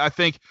now, I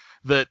think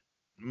that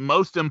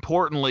most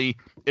importantly,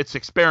 it's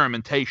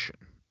experimentation.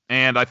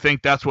 And I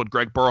think that's what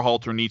Greg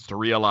Berhalter needs to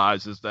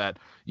realize is that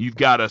you've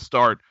got to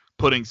start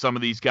putting some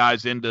of these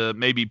guys into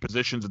maybe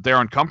positions that they're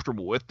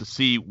uncomfortable with to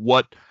see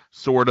what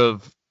sort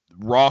of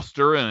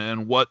roster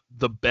and what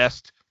the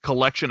best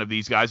collection of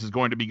these guys is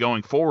going to be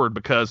going forward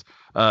because,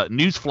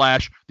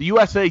 newsflash, the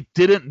USA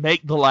didn't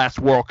make the last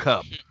World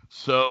Cup.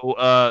 So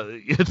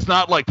it's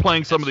not like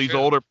playing some of these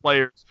older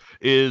players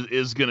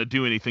is going to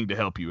do anything to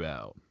help you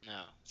out.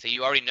 No. So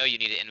you already know you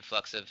need an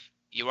influx of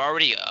 – you were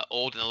already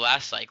old in the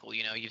last cycle.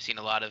 You know, you've seen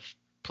a lot of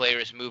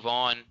players move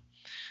on.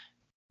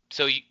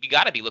 So you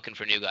got to be looking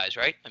for new guys,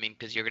 right? I mean,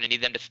 because you're going to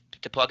need them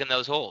to plug in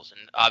those holes,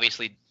 and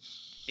obviously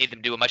need them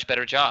to do a much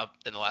better job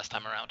than the last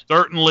time around.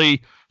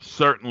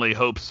 Certainly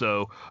hope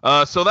so.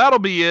 So that'll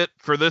be it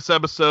for this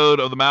episode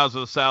of the Mouths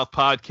of the South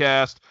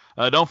podcast.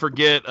 Don't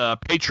forget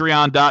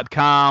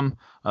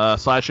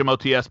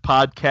patreon.com/MOTS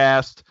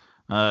podcast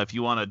if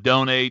you want to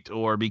donate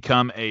or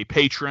become a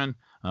patron.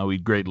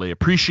 We'd greatly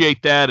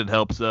appreciate that. It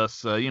helps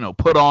us,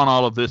 put on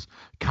all of this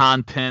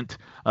content.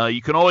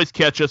 You can always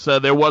catch us.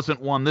 There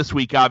wasn't one this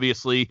week,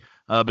 obviously,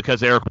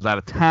 because Eric was out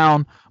of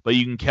town. But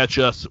you can catch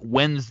us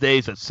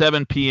Wednesdays at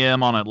 7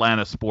 p.m. on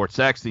Atlanta Sports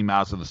X, the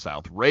Mouths of the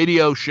South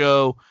radio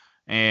show.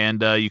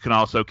 And you can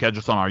also catch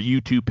us on our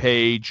YouTube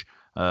page.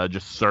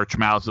 Just search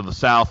Mouths of the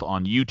South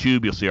on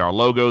YouTube. You'll see our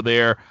logo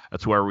there.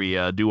 That's where we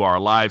do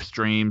our live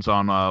streams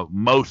on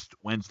most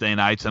Wednesday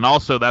nights. And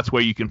also that's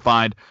where you can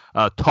find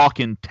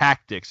Talkin'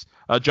 Tactics.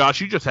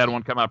 Josh, you just had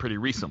one come out pretty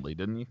recently,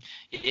 didn't you?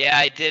 Yeah,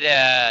 I did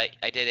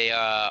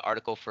a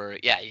article for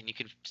and you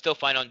can still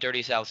find on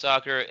Dirty South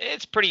Soccer.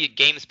 It's pretty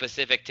game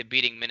specific to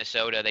beating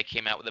Minnesota. They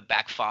came out with a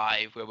back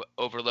five where we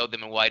overload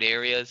them in wide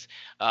areas.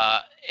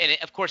 And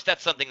of course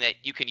that's something that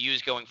you can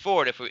use going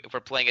forward. If we're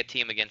playing a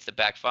team against the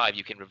back five,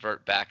 you can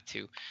revert back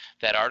to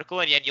that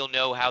article and you'll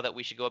know how that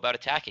we should go about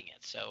attacking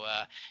it. So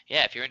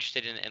if you're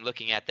interested in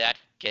looking at that,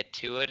 get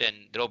to it, and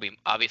there'll be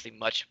obviously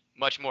much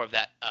more of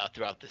that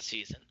throughout the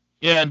season.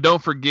 Yeah, and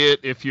don't forget,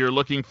 if you're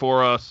looking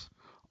for us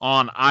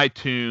on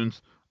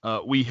iTunes,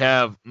 we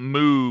have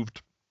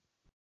moved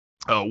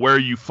where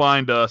you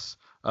find us.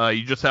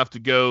 You just have to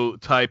go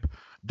type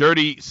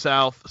Dirty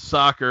South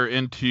Soccer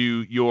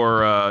into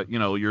your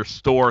your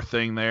store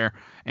thing there,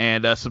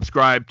 and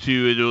subscribe to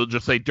it. It'll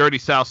just say Dirty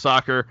South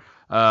Soccer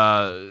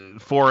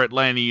for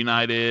Atlanta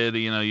United.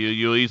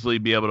 You'll easily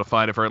be able to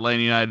find it for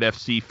Atlanta United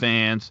FC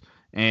fans.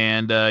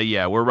 And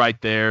we're right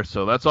there.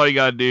 So that's all you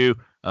got to do.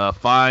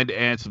 Find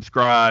and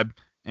subscribe,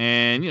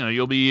 and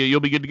you'll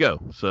be good to go.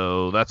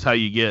 So that's how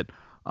you get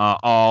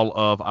all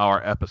of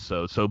our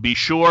episodes. So be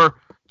sure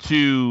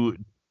to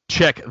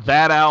check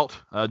that out.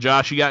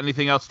 Josh, you got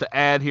anything else to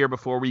add here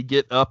before we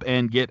get up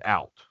and get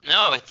out?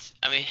 No, it's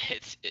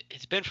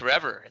been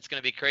forever. It's going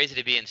to be crazy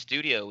to be in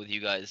studio with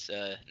you guys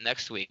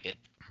next week.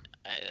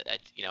 I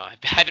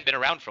haven't been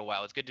around for a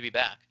while. It's good to be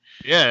back.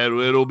 Yeah,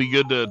 it'll be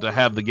good to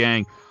have the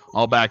gang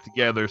all back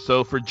together.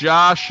 So for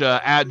Josh,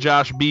 at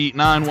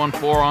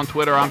JoshB914 on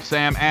Twitter, I'm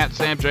Sam, at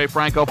Sam J.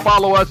 Franco.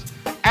 Follow us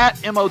at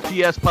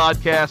MOTS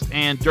Podcast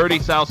and Dirty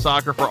South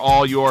Soccer for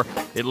all your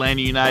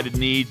Atlanta United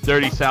needs.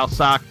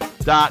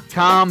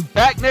 DirtySouthSoc.com.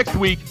 Back next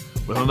week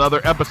with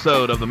another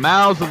episode of the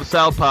Mouths of the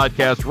South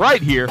Podcast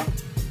right here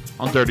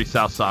on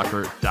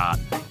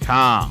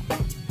DirtySouthSoccer.com.